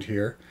island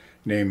here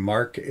named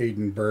Mark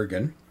Aiden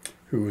Bergen,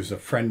 who is a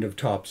friend of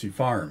Topsy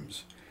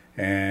Farms.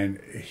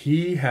 And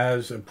he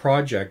has a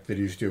project that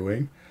he's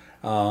doing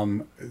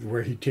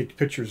where he takes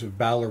pictures of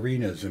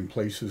ballerinas in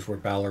places where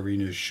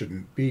ballerinas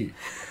shouldn't be.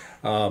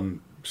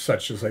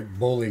 Such as like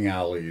bowling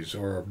alleys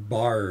or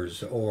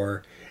bars,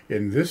 or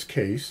in this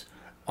case,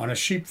 on a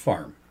sheep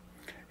farm.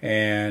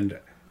 And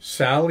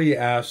Sally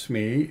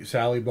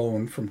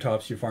Bowen from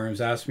Topsy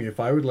Farms asked me if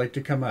I would like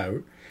to come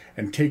out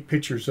and take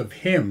pictures of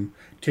him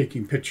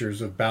taking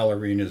pictures of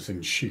ballerinas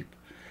and sheep.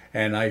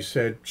 And I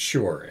said,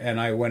 sure. And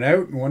I went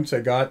out, and once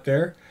I got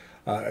there,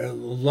 a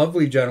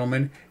lovely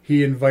gentleman,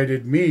 he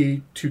invited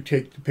me to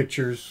take the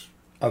pictures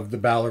of the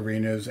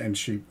ballerinas and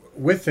sheep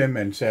with him,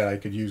 and said I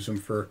could use them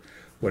for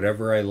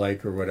whatever I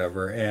like or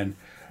whatever. And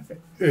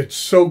it's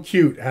so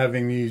cute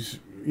having these,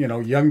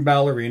 young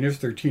ballerinas,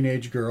 they're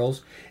teenage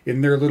girls, in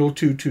their little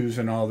tutus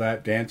and all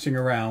that, dancing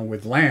around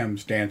with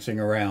lambs dancing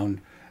around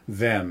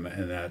them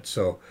and that.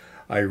 So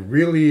I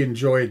really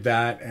enjoyed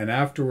that. And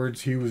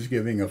afterwards he was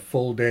giving a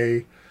full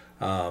day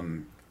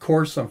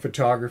course on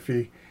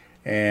photography,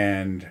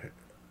 and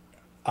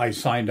I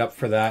signed up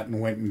for that and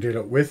went and did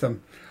it with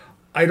him.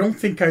 I don't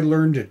think I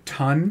learned a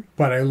ton,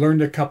 but I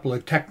learned a couple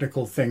of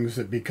technical things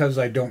that, because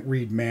I don't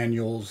read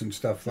manuals and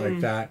stuff like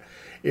that,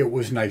 it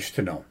was nice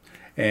to know.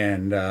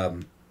 And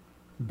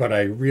but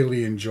I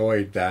really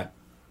enjoyed that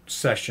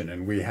session,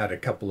 and we had a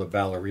couple of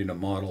ballerina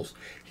models.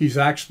 He's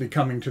actually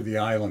coming to the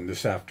island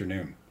this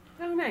afternoon.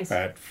 Oh, nice.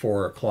 At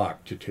 4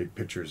 o'clock to take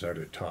pictures out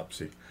at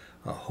Topsy.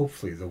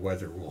 Hopefully the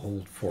weather will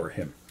hold for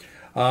him.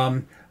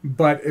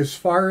 But as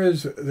far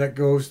as that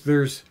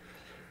goes,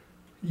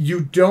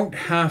 you don't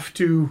have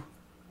to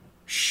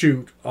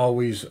shoot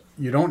always.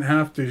 You don't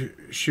have to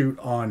shoot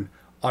on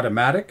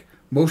automatic.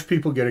 Most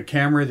people get a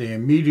camera, they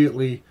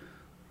immediately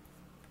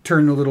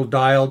turn the little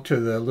dial to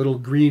the little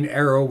green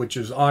arrow, which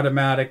is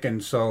automatic,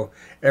 and so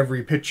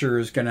every picture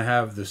is going to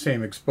have the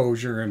same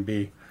exposure and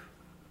be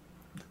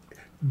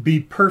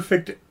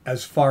perfect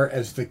as far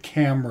as the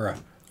camera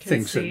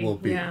thinks it will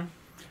be. Yeah.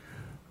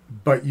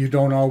 but you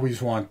don't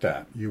always want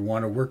that. You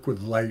want to work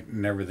with light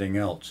and everything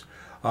else.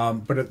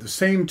 But at the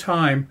same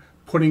time,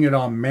 putting it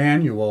on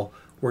manual,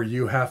 where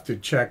you have to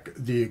check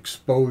the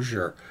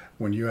exposure,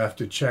 when you have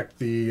to check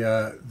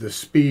the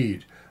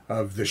speed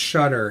of the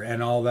shutter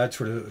and all that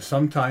sort of,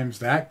 sometimes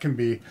that can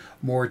be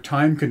more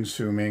time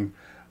consuming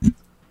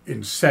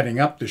in setting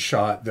up the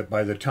shot, that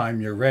by the time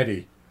you're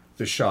ready,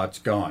 the shot's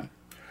gone.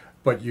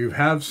 But you've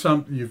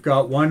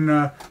got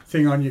one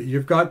thing on you,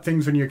 you've got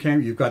things on your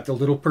camera, you've got the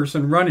little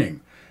person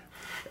running.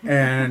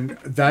 And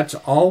that's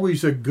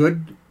always a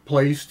good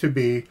place to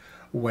be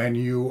when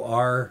you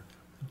are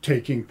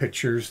taking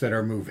pictures that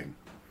are moving.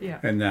 Yeah.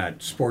 And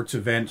that sports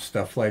events,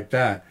 stuff like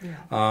that.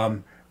 Yeah.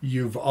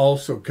 You've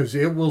also, because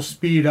it will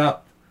speed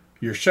up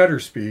your shutter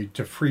speed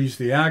to freeze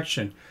the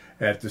action.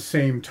 At the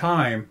same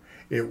time,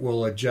 it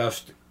will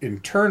adjust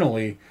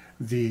internally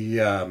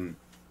the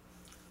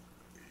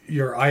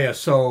your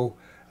ISO,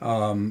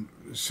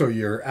 so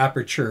your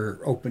aperture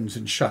opens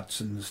and shuts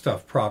and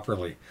stuff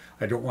properly.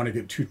 I don't want to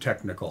get too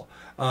technical.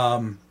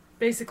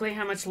 Basically,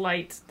 how much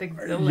light the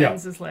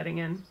lens is letting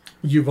in.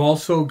 You've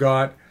also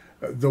got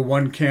the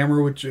one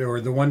camera,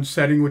 the one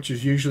setting, which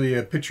is usually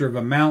a picture of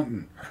a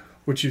mountain,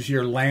 which is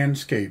your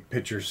landscape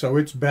picture. So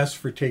it's best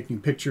for taking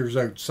pictures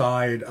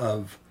outside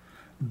of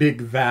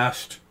big,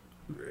 vast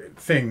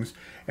things.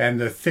 And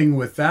the thing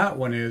with that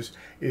one is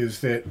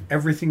that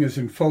everything is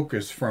in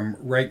focus from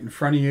right in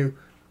front of you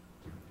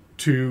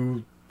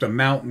to the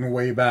mountain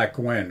way back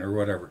when, or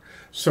whatever.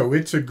 So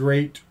it's a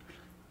great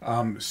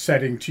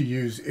setting to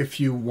use if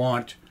you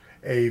want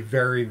a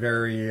very,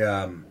 very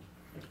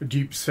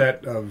deep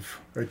set of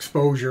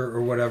exposure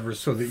or whatever,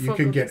 so that you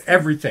can get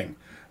everything,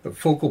 the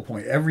focal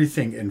point,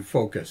 everything in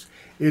focus.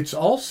 It's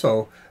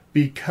also,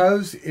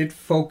 because it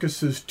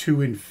focuses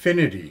to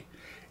infinity,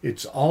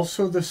 it's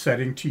also the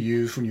setting to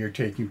use when you're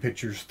taking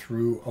pictures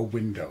through a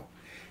window.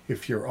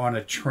 If you're on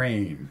a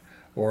train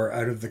or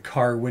out of the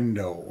car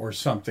window or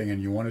something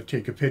and you want to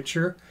take a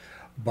picture,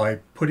 by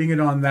putting it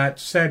on that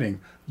setting,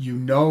 you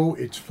know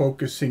it's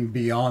focusing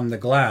beyond the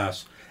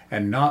glass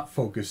and not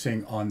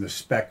focusing on the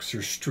specks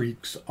or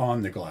streaks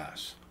on the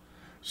glass.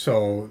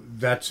 So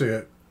that's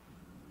a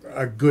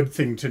good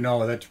thing to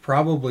know. That's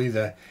probably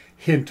the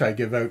hint I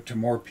give out to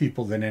more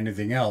people than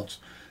anything else,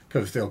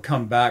 because they'll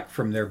come back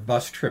from their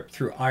bus trip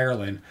through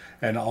Ireland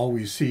and all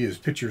we see is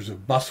pictures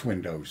of bus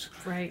windows,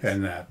 right,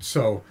 and that.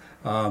 So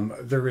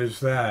there is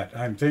that.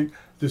 I think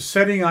the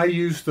setting I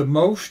use the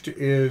most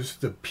is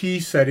the P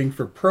setting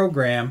for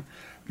program,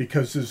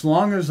 because as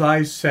long as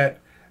I set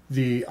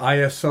the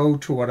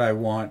ISO to what I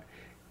want,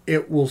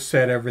 it will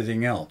set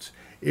everything else.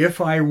 If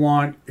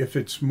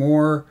it's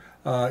more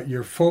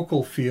your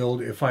focal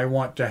field, if I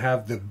want to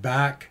have the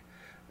back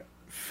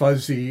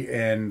fuzzy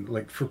and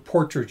like for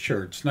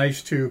portraiture, it's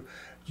nice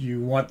you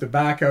want the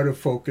back out of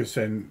focus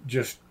and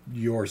just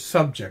your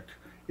subject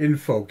in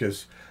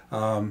focus,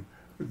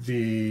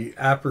 the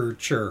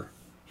aperture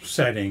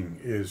setting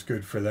is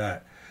good for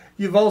that.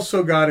 You've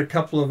also got a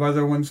couple of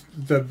other ones.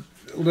 The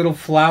little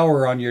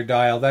flower on your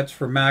dial, that's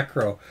for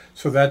macro,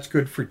 so that's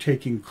good for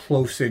taking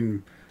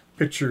close-in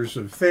pictures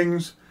of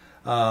things.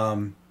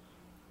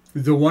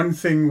 The one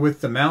thing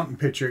with the mountain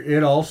picture,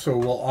 it also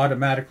will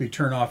automatically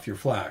turn off your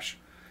flash.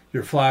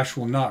 Your flash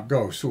will not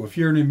go. So if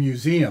you're in a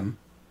museum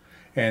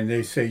and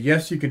they say,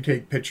 yes, you can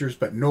take pictures,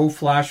 but no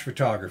flash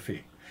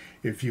photography,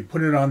 if you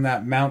put it on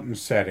that mountain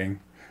setting,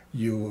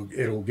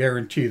 it'll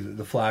guarantee that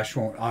the flash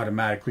won't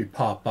automatically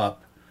pop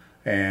up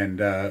and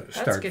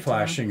start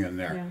flashing in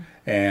there.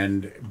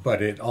 Yeah.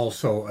 But it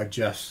also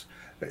adjusts.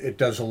 It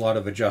does a lot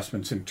of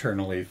adjustments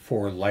internally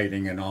for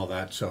lighting and all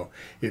that. So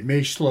it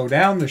may slow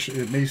down the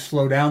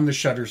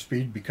shutter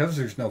speed because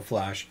there's no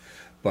flash,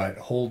 but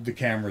hold the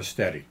camera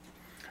steady.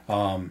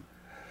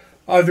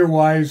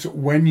 Otherwise,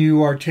 when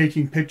you are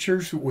taking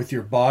pictures with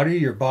your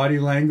body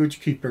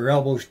language, keep your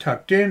elbows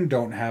tucked in,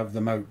 don't have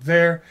them out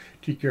there,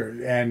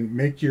 and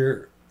make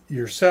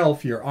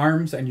yourself, your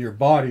arms and your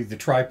body the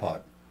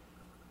tripod.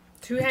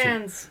 Two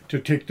hands. To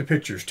take the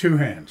pictures, 2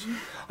 hands.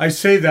 I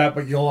say that,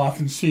 but you'll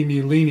often see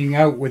me leaning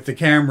out with the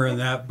camera and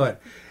that, but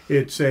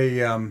it's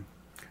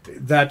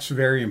that's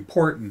very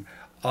important.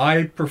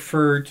 I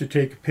prefer to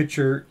take a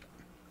picture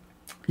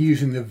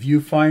using the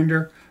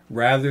viewfinder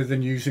rather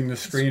than using the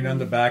screen on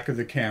the back of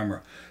the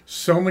camera.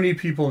 So many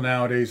people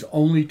nowadays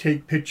only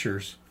take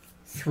pictures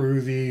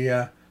through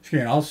the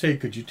screen. I'll say,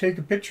 could you take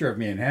a picture of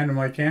me, and hand them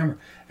my camera?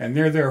 And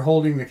they're there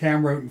holding the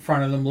camera out in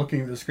front of them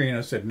looking at the screen.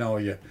 I said, no,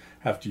 you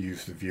have to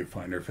use the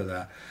viewfinder for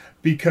that.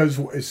 Because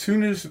as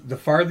soon as the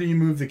farther you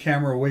move the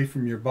camera away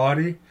from your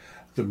body,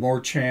 the more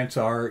chance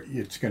are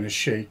it's going to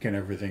shake and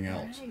everything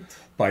else.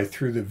 Right.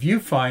 Through the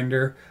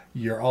viewfinder,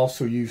 you're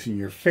also using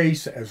your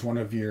face as one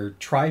of your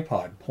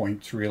tripod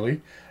points,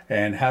 really,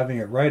 and having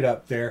it right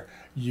up there,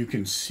 you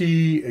can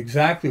see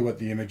exactly what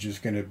the image is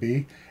going to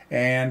be,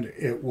 and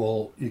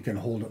you can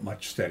hold it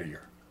much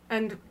steadier.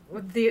 And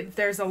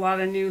There's a lot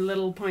of new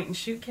little point and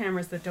shoot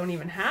cameras that don't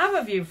even have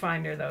a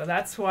viewfinder, though.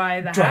 That's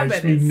why the Drives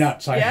habit me is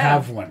nuts. I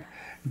have one.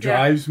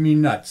 Drives me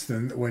nuts.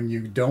 Then when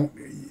you don't,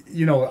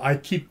 I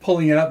keep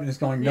pulling it up and it's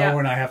going no,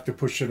 and I have to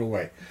push it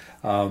away.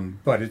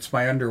 But it's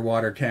my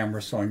underwater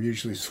camera, so I'm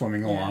usually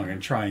swimming along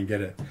and try and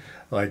get it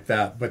like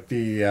that. But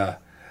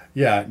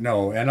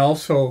and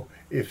also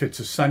if it's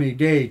a sunny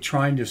day,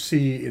 trying to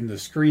see in the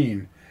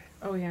screen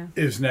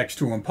is next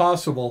to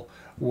impossible.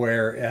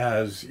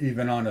 Whereas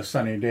even on a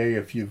sunny day,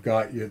 if you've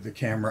got the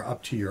camera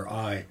up to your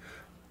eye,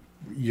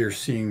 you're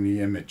seeing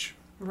the image.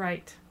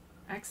 Right.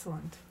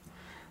 Excellent.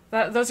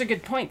 Those are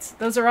good points.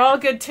 Those are all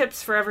good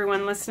tips for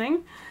everyone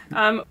listening.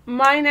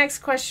 My next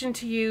question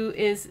to you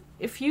is,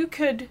 if you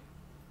could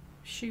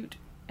shoot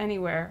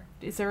anywhere,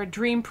 is there a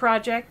dream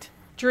project?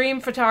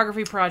 Dream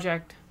photography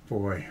project?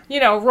 Boy.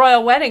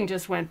 Royal Wedding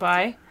just went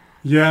by.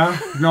 Yeah.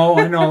 No,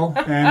 I know.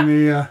 And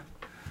the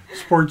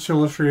Sports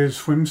Illustrated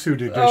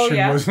swimsuit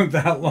edition wasn't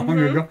that long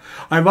ago.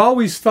 I've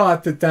always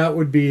thought that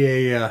would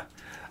be a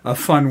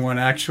fun one.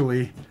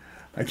 Actually,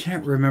 I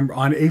can't remember.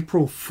 On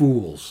April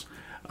Fool's,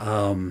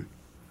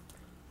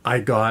 I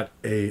got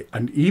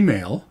an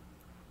email,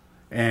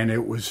 and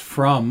it was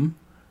from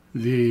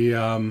the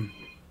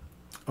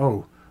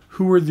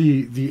who were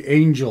the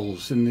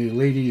angels in the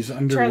ladies'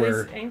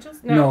 underwear? Charlie's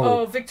Angels?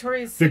 No.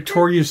 Victoria's Secret?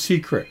 Victoria's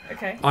Secret.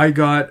 Okay. I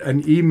got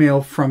an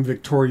email from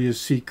Victoria's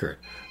Secret,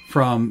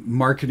 from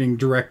marketing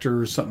director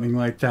or something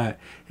like that,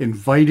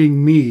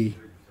 inviting me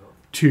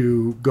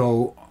to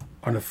go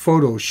on a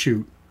photo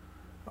shoot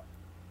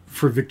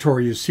for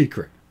Victoria's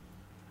Secret.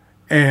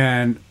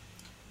 And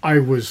I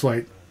was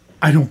like,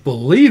 I don't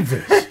believe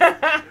this.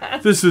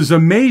 This is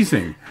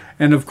amazing.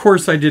 And of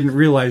course I didn't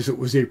realize it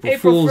was April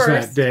Fool's 1st.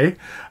 That day.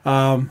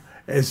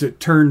 As it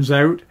turns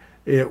out,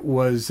 it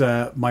was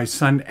my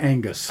son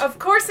Angus. Of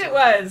course it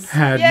was.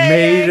 Had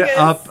made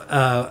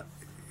up...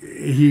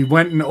 he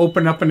went and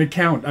opened up an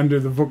account under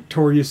the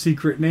Victoria's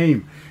Secret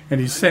name, and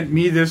he sent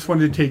me this one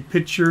to take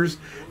pictures.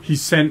 He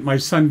sent my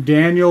son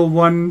Daniel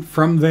one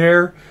from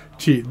there.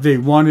 They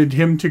wanted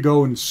him to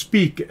go and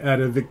speak at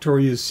a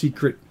Victoria's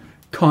Secret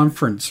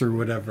conference or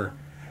whatever,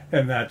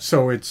 and that.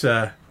 So it's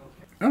all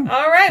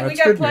right. We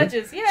got good,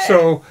 pledges. Yeah.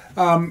 So,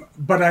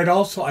 but I'd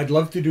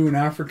love to do an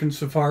African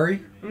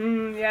safari.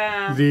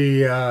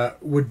 Yeah.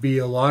 Would be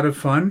a lot of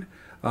fun.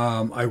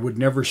 I would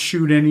never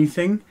shoot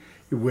anything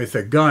with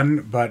a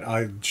gun, but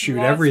I'd shoot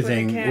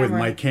everything with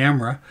my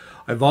camera.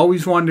 I've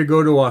always wanted to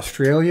go to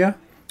Australia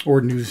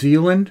or New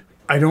Zealand.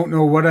 I don't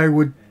know what I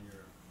would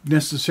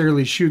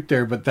necessarily shoot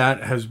there, but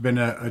that has been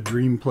a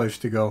dream place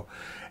to go.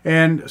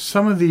 And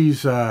some of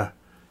these, a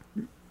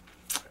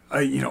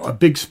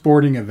big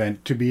sporting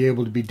event, to be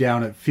able to be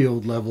down at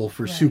field level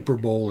for Super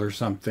Bowl or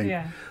something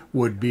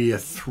would be a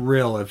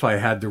thrill if I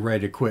had the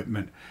right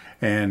equipment.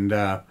 And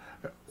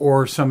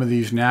or some of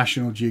these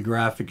National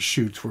Geographic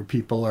shoots where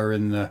people are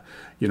in the,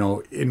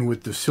 in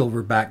with the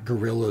silverback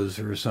gorillas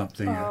or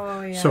something.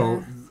 Oh, yeah.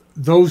 So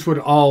those would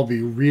all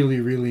be really,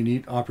 really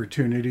neat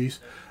opportunities.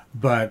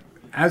 But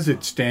as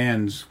it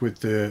stands with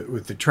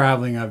the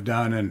traveling I've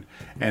done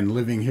and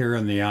living here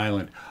on the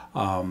island,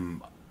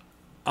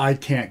 I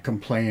can't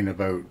complain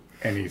about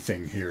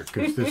anything here,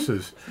 because this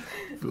is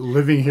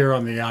living here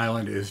on the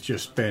island has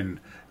just been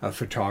a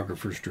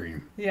photographer's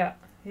dream. Yeah.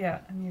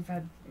 And you've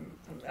had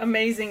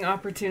amazing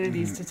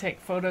opportunities to take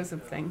photos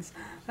of things.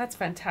 That's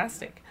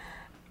fantastic.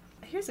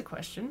 Here's a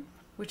question,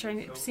 which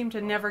I seem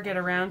to never get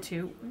around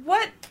to.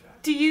 What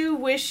do you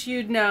wish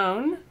you'd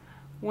known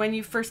when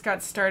you first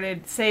got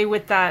started, say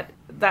with that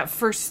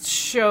first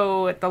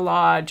show at the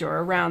lodge, or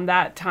around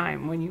that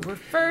time when you were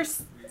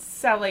first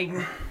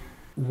selling?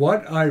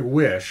 What I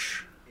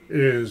wish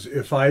is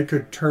if I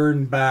could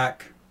turn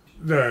back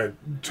the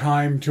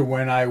time to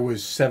when I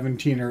was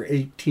 17 or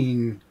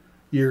 18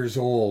 years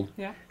old,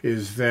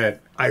 is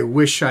that I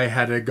wish I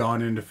had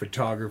gone into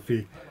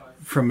photography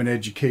from an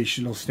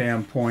educational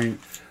standpoint,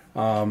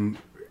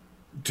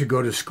 to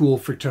go to school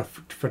for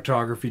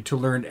photography, to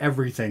learn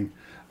everything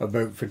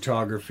about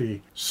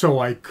photography, so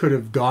I could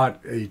have got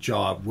a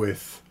job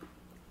with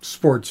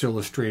Sports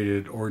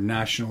Illustrated or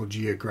National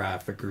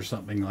Geographic or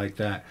something like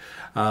that.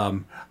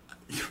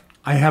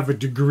 I have a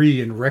degree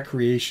in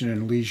recreation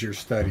and leisure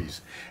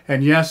studies.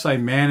 And yes, I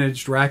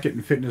managed racket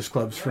and fitness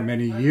clubs for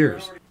many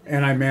years.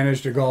 And I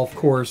managed a golf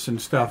course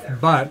and stuff.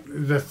 But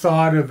the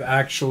thought of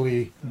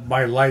actually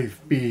my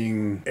life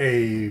being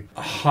a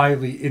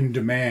highly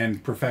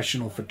in-demand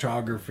professional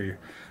photographer,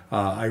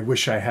 I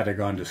wish I had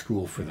gone to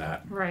school for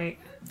that. Right.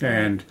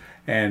 And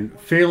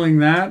failing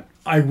that,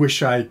 I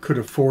wish I could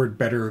afford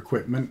better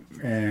equipment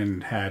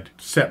and had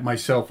set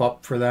myself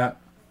up for that.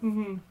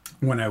 Mm-hmm.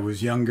 When I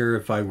was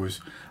younger,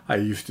 I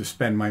used to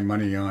spend my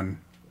money on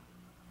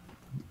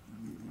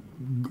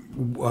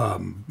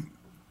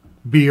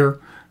beer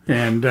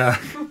and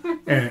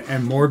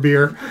more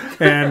beer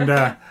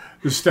and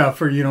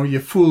stuff, or you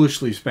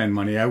foolishly spend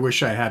money. I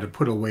wish I had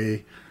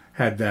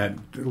had that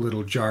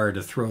little jar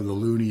to throw the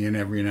loonie in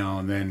every now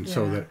and then,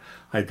 so that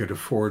I could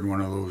afford one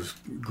of those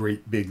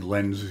great big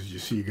lenses you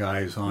see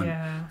guys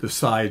on the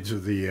sides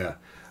of the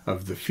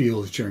of the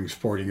fields during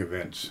sporting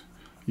events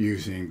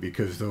using,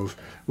 because those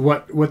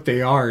what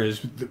they are is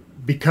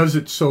because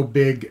it's so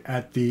big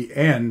at the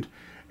end,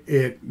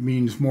 it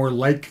means more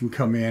light can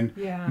come in.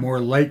 Yeah. More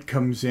light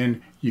comes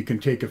in, you can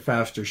take a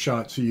faster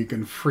shot, so you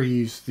can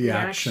freeze the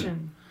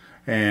action.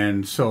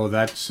 And so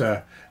that's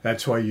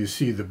why you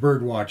see the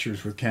bird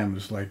watchers with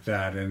cameras like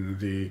that,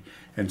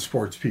 and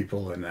sports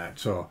people and that.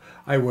 So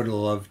I would have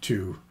loved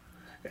to,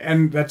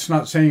 and that's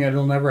not saying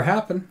it'll never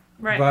happen.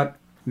 Right. But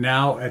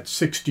now at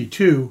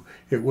 62,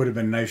 it would have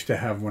been nice to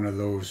have one of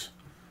those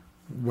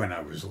when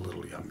I was a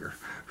little younger.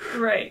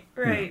 Right.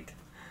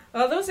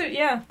 Well, those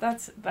are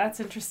that's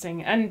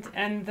interesting,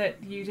 and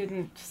that you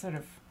didn't sort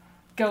of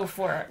go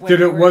for it. When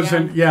you were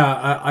young.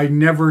 I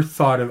never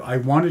thought of. I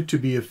wanted to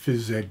be a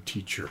phys ed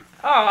teacher.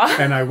 Oh.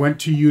 And I went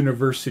to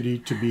university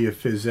to be a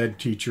phys ed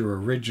teacher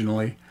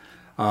originally.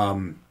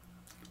 Half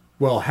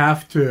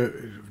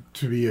to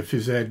be a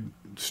phys ed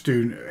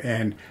student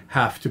and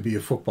half to be a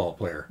football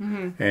player.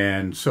 Mm-hmm.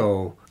 And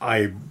so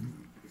I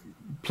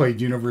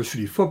played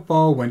university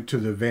football, went to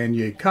the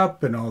Vanier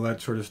Cup and all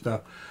that sort of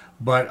stuff.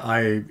 But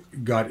I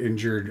got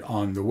injured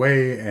on the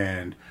way,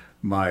 and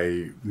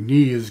my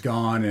knee is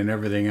gone and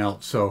everything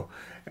else. So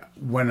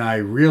when I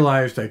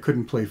realized I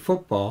couldn't play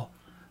football,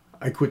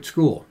 I quit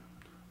school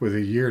with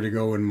a year to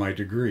go in my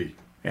degree.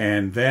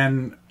 And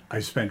then I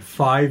spent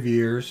 5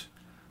 years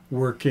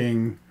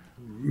making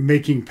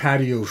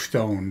patio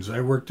stones.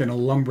 I worked in a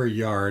lumber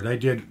yard. I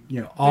did,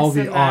 all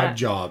the odd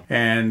jobs.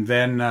 And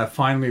then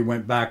finally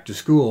went back to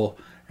school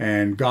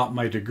and got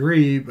my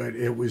degree, but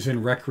it was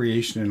in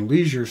recreation and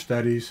leisure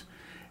studies.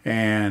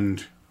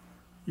 And,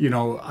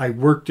 I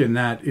worked in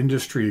that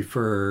industry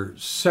for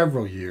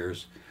several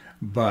years,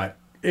 but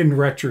in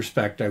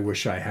retrospect, I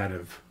wish I had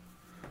have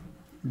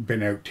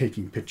been out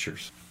taking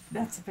pictures.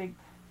 That's a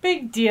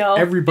big deal.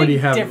 Everybody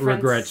big has difference.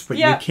 Regrets, but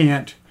you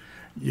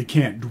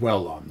can't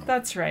dwell on them.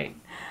 That's right.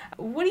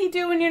 What do you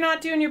do when you're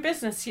not doing your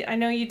business? I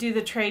know you do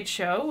the trade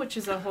show, which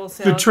is a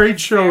wholesale. The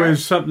trade show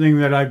is something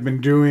that I've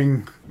been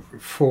doing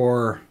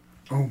for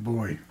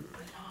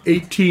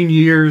 18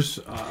 years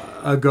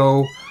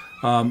ago.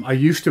 I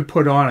used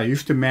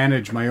to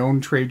manage my own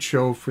trade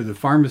show for the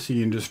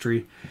pharmacy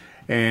industry,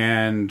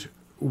 and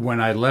when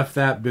I left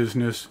that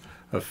business,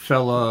 a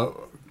fella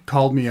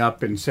called me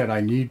up and said, I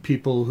need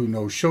people who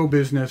know show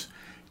business.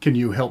 Can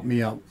you help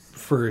me out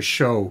for a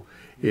show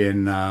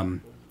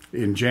in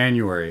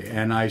January?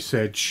 And I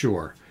said,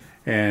 sure.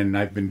 And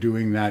I've been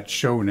doing that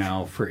show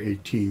now for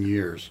 18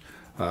 years,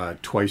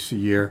 twice a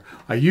year.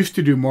 I used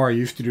to do more. I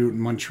used to do it in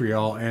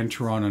Montreal and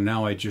Toronto.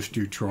 Now I just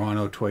do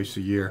Toronto twice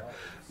a year.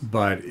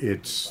 But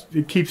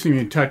it keeps me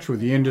in touch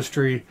with the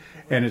industry,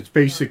 and it's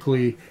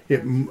basically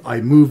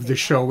I move the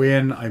show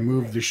in, I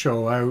move the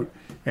show out,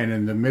 and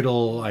in the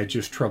middle I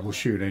just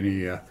troubleshoot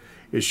any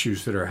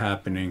issues that are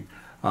happening.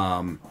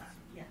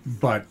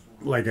 But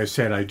like I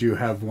said, I do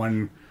have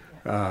one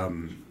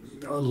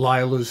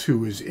Lila's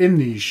who is in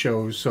these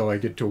shows, so I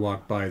get to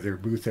walk by their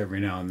booth every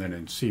now and then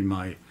and see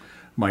my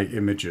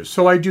images.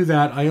 So I do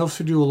that. I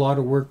also do a lot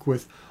of work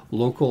with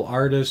local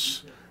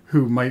artists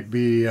who might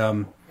be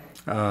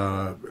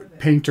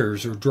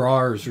painters or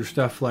drawers or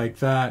stuff like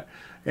that,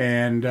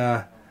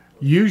 and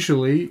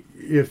usually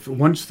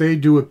once they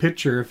do a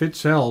picture, if it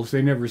sells,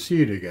 they never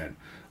see it again,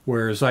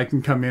 whereas I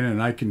can come in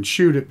and I can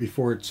shoot it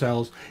before it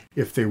sells.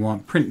 If they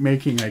want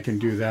printmaking, I can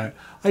do that.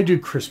 I do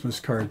Christmas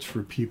cards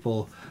for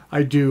people.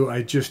 I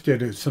just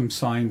did some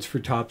signs for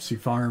Topsy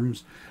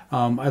Farms.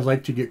 I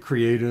like to get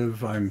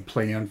creative. I'm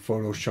playing on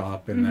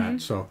Photoshop and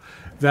that, so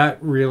that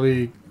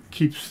really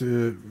keeps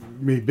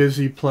me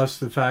busy, plus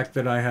the fact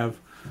that I have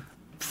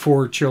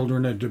 4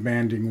 children, a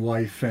demanding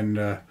wife,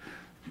 and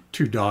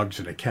 2 dogs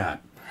and a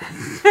cat.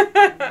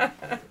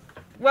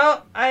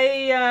 Well,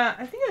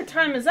 I think our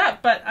time is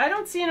up, but I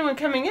don't see anyone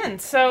coming in,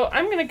 so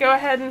I'm going to go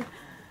ahead and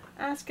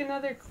ask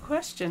another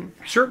question.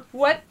 Sure.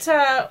 What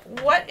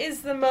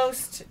is the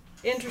most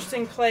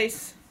interesting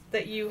place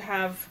that you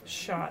have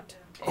shot?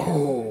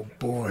 Oh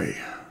boy.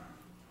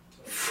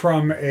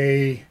 From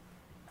an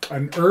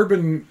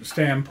urban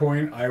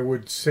standpoint, I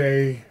would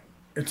say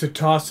it's a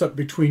toss-up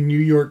between New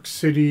York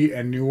City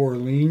and New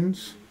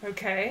Orleans.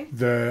 Okay.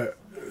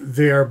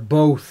 They are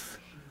both.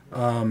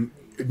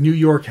 New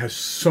York has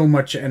so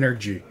much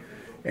energy,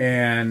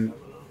 and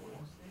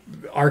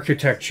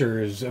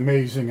architecture is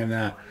amazing in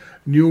that.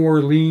 New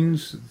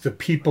Orleans, the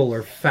people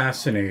are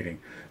fascinating.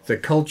 The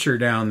culture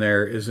down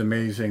there is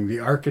amazing. The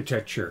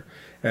architecture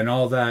and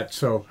all that.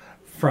 So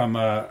from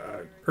a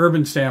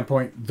urban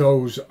standpoint,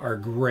 those are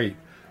great.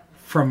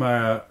 From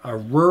a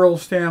rural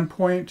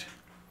standpoint,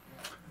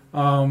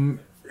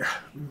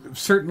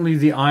 certainly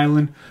the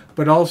island,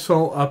 but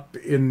also up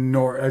in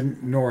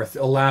north.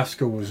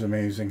 Alaska was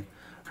amazing.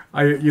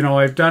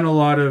 I've done a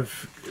lot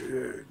of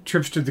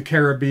trips to the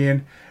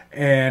Caribbean,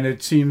 and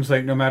it seems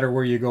like no matter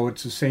where you go,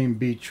 it's the same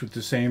beach with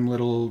the same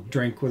little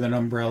drink with an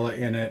umbrella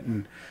in it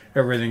and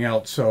everything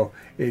else. So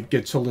it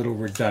gets a little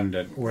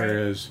redundant.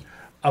 Whereas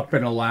up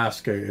in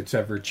Alaska, it's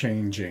ever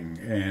changing,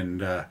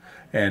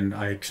 and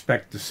I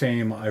expect the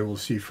same I will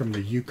see from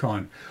the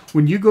Yukon.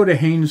 When you go to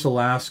Haines,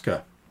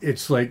 Alaska,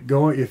 it's like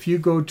if you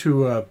go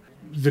to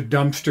the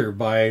dumpster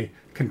by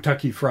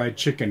Kentucky Fried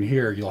Chicken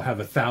here, you'll have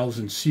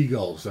 1,000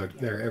 seagulls out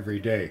there every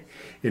day.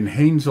 In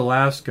Haines,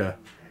 Alaska,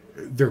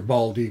 they're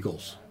bald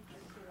eagles.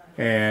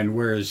 And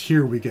whereas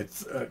here we get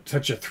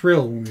such a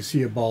thrill when we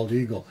see a bald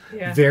eagle,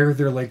 they're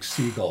like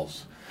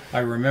seagulls. I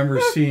remember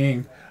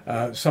seeing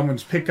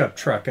someone's pickup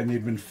truck, and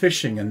they'd been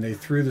fishing, and they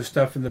threw the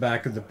stuff in the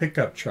back of the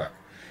pickup truck,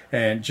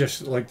 and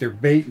just like they're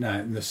baiting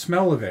it, and the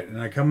smell of it. And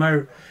I come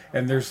out,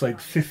 and there's like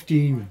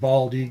 15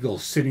 bald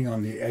eagles sitting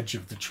on the edge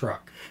of the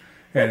truck,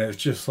 and it's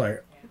just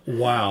like,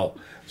 wow.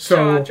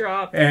 So, Jaw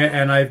drop.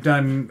 and I've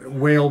done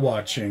whale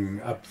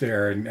watching up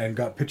there, and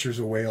got pictures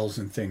of whales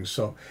and things.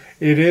 So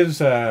it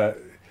is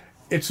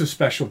it's a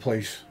special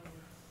place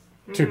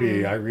to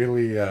be. I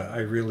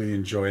really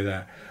enjoy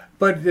that.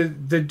 But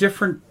the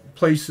different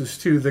places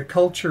too, the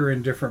culture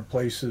in different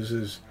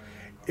places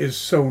is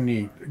so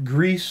neat.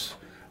 Greece,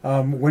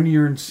 when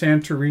you're in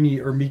Santorini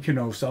or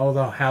Mykonos, all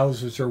the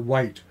houses are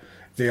white.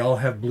 They all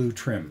have blue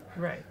trim.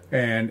 Right.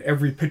 And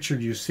every picture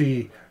you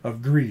see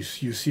of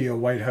Greece, you see a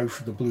white house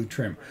with a blue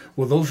trim.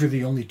 Well, those are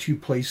the only two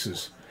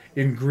places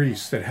in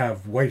Greece that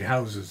have white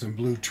houses and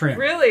blue trim.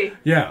 Really?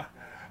 Yeah.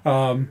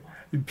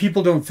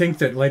 People don't think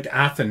that, like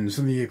Athens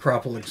and the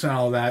Acropolis and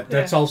all that,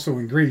 that's also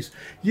in Greece.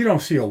 You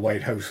don't see a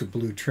white house with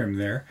blue trim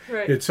there.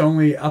 Right. It's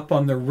only up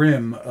on the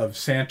rim of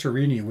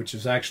Santorini, which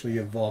is actually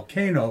a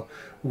volcano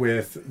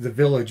with the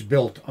village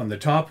built on the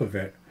top of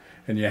it.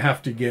 And you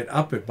have to get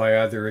up it by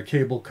either a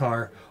cable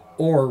car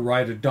or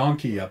ride a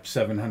donkey up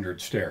 700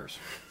 stairs.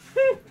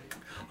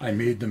 I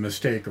made the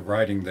mistake of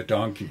riding the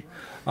donkey.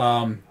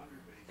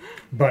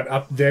 But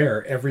up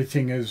there,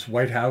 everything is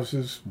white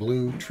houses,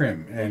 blue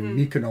trim, and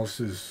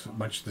Mykonos is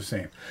much the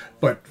same.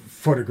 But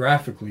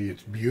photographically,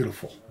 it's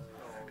beautiful.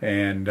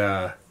 And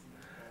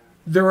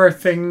there are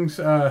things,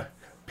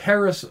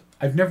 Paris,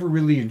 I've never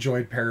really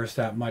enjoyed Paris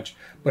that much,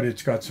 but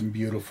it's got some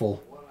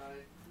beautiful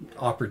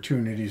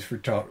opportunities for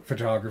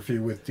photography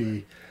with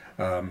the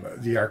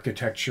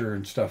architecture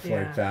and stuff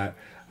like that.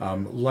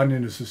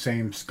 London is the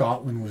same.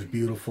 Scotland was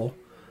beautiful.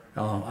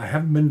 I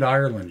haven't been to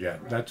Ireland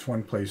yet. That's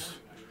one place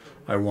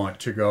I want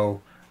to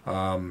go.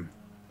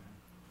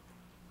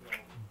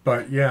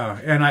 But yeah,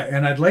 and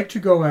I'd like to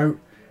go out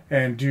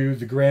and do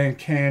the Grand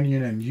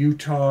Canyon and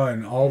Utah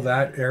and all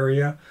that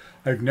area.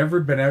 I've never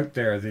been out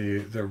there,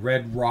 the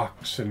red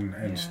rocks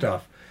and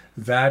stuff.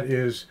 That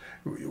is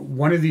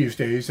one of these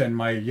days, and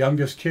my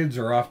youngest kids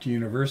are off to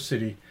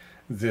university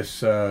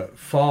this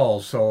fall,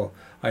 so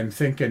I'm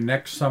thinking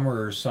next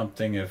summer or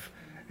something, if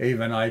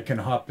Ava and I can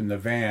hop in the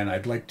van,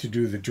 I'd like to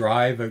do the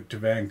drive out to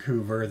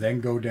Vancouver, then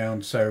go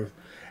down south,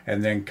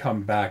 and then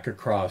come back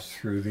across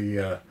through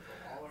the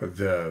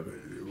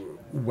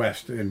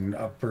west and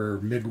upper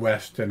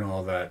Midwest and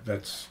all that.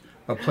 That's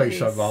a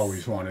place I've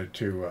always wanted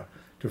to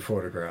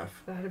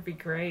photograph. That'd be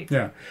great.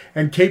 Yeah,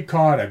 and Cape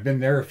Cod, I've been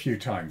there a few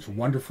times.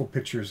 Wonderful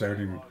pictures out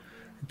in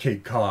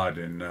Cape Cod,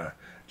 and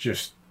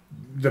just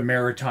the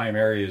maritime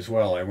area as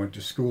well. I went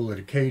to school at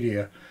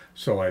Acadia,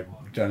 so I've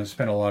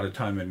spent a lot of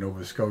time in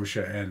Nova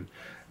Scotia, and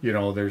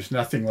there's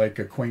nothing like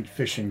a quaint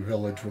fishing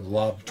village with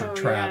lobster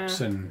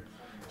traps and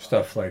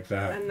stuff like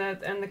that.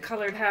 And the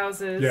colored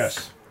houses.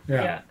 Yes.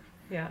 Yeah.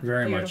 Yeah.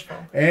 Very beautiful.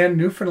 much. And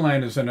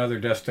Newfoundland is another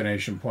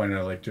destination point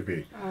I like to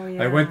be. Oh,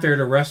 yeah. I went there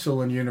to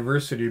wrestle in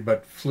university,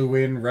 but flew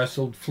in,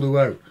 wrestled, flew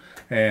out,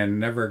 and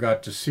never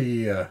got to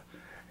see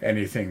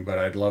anything. But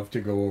I'd love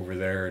to go over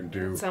there and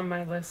do. It's on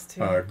my list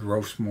too.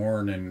 Gross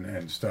Morn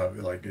and stuff.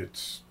 Like,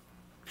 it's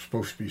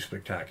supposed to be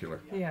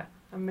spectacular. Yeah.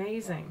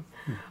 Amazing.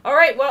 All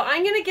right. Well,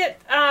 I'm going to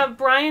get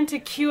Brian to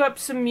cue up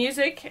some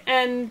music,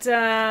 and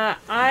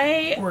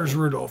Where's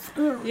Rudolph?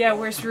 Yeah,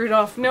 where's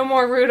Rudolph? No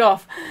more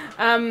Rudolph.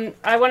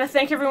 I want to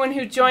thank everyone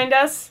who joined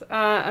us.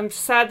 I'm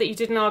sad that you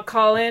didn't all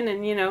call in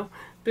and,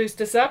 boost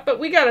us up, but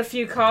we got a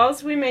few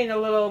calls. We made a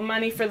little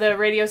money for the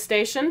radio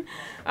station.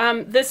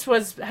 This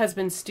has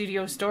been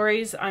Studio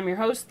Stories. I'm your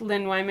host,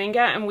 Lynn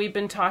Wyminga, and we've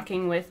been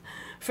talking with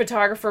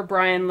photographer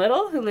Brian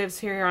Little, who lives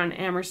here on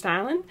Amherst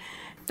Island.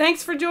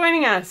 Thanks for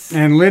joining us.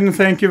 And Lynn,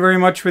 thank you very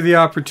much for the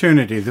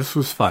opportunity. This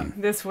was fun.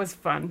 This was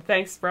fun.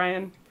 Thanks,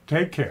 Brian.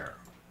 Take care.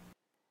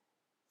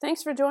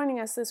 Thanks for joining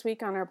us this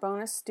week on our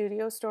bonus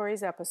Studio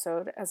Stories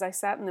episode as I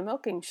sat in the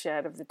milking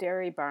shed of the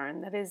dairy barn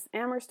that is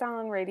Amherst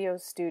Island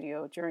Radio's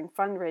studio during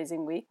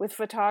fundraising week with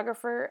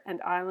photographer and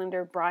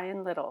islander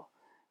Brian Little.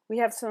 We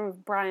have some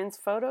of Brian's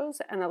photos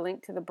and a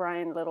link to the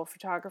Brian Little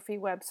Photography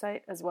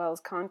website, as well as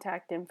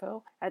contact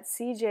info at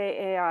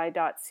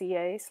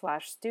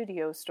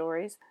cjai.ca/studio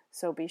stories,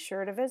 so be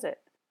sure to visit.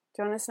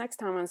 Join us next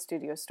time on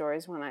Studio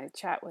Stories when I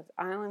chat with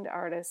island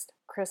artist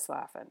Chris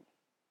Laffin.